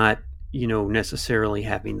 maybe not, necessarily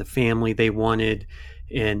having the family they wanted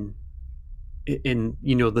and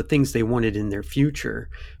the things they wanted in their future,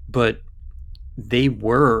 but they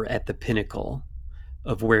were at the pinnacle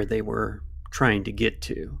of where they were trying to get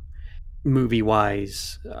to,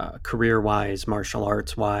 movie-wise, career-wise, martial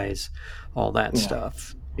arts-wise, all that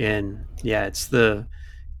stuff. And yeah, it's the,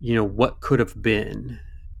 what could have been,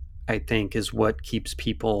 I think, is what keeps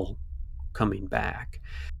people coming back.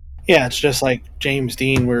 Yeah, it's just like James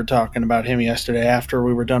Dean. We were talking about him yesterday after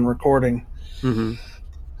we were done recording. Mm-hmm.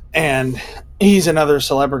 And he's another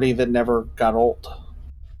celebrity that never got old.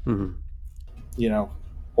 Mm-hmm.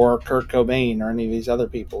 Or Kurt Cobain or any of these other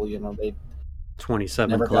people, they 27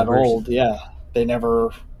 never Clovers. got old. Yeah. They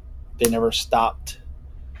never stopped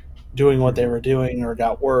doing what they were doing or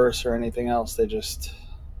got worse or anything else. They're just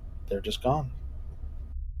gone.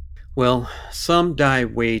 Well, some die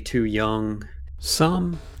way too young.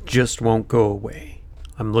 Some just won't go away.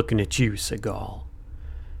 I'm looking at you, Seagal.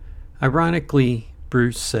 Ironically,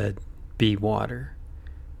 Bruce said, be water,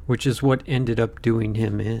 which is what ended up doing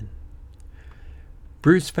him in.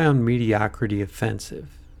 Bruce found mediocrity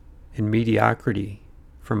offensive, and mediocrity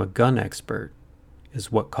from a gun expert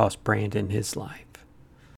is what cost Brandon his life.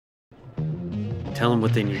 Tell them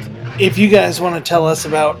what they need to know. If you guys want to tell us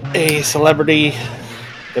about a celebrity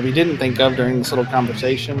that we didn't think of during this little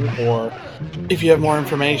conversation, or if you have more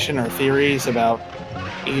information or theories about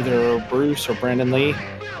either Bruce or Brandon Lee,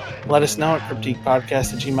 let us know at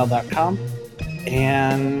critiquepodcast@gmail.com.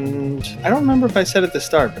 And I don't remember if I said at the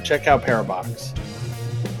start, but check out Parabox.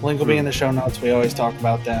 Link will be in the show notes. We always talk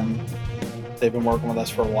about them. They've been working with us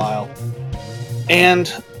for a while.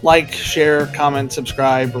 And like, share, comment,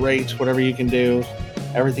 subscribe, rate, whatever you can do.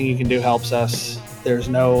 Everything you can do helps us. There's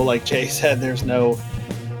no, like Jay said, there's no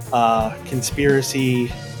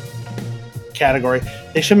conspiracy category.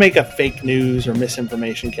 They should make a fake news or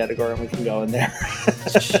misinformation category and we can go in there.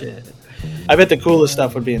 Shit. I bet the coolest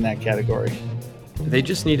stuff would be in that category. They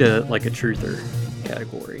just need a truther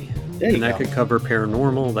category. And that could cover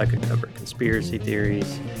paranormal, that could cover conspiracy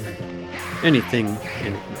theories, anything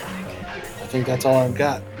enigmatic. I think that's all I've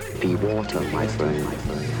got. Be water, my friend.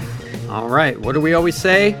 All right, what do we always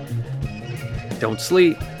say? Don't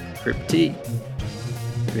sleep. Crypt tea.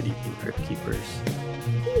 Good evening, Crypt Keepers.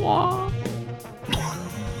 Wah.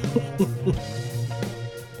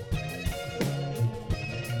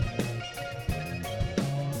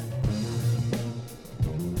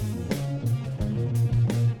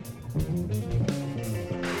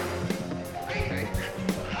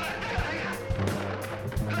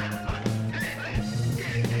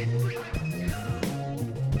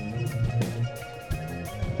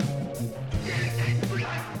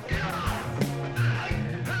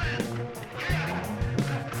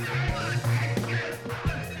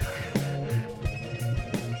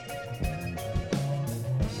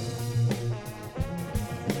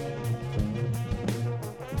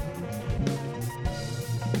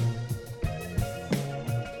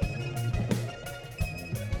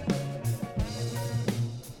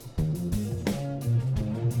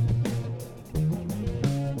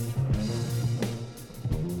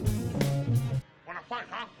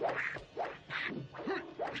 Wah, wah.